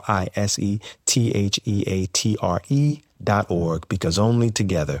RERISETHEATRE.org, because only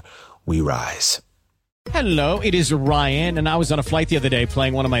together we rise. Hello, it is Ryan, and I was on a flight the other day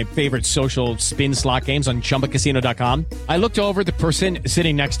playing one of my favorite social spin slot games on ChumbaCasino.com. I looked over at the person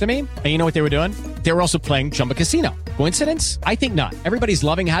sitting next to me, and you know what they were doing? They were also playing Chumba Casino. Coincidence? I think not. Everybody's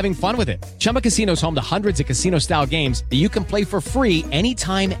loving having fun with it. Chumba Casino is home to hundreds of casino-style games that you can play for free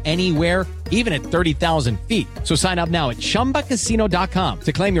anytime, anywhere, even at 30,000 feet. So sign up now at ChumbaCasino.com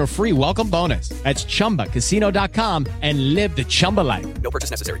to claim your free welcome bonus. That's ChumbaCasino.com and live the Chumba life. No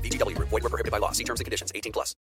purchase necessary. VGW. Void where prohibited by law. See terms and conditions. 18+.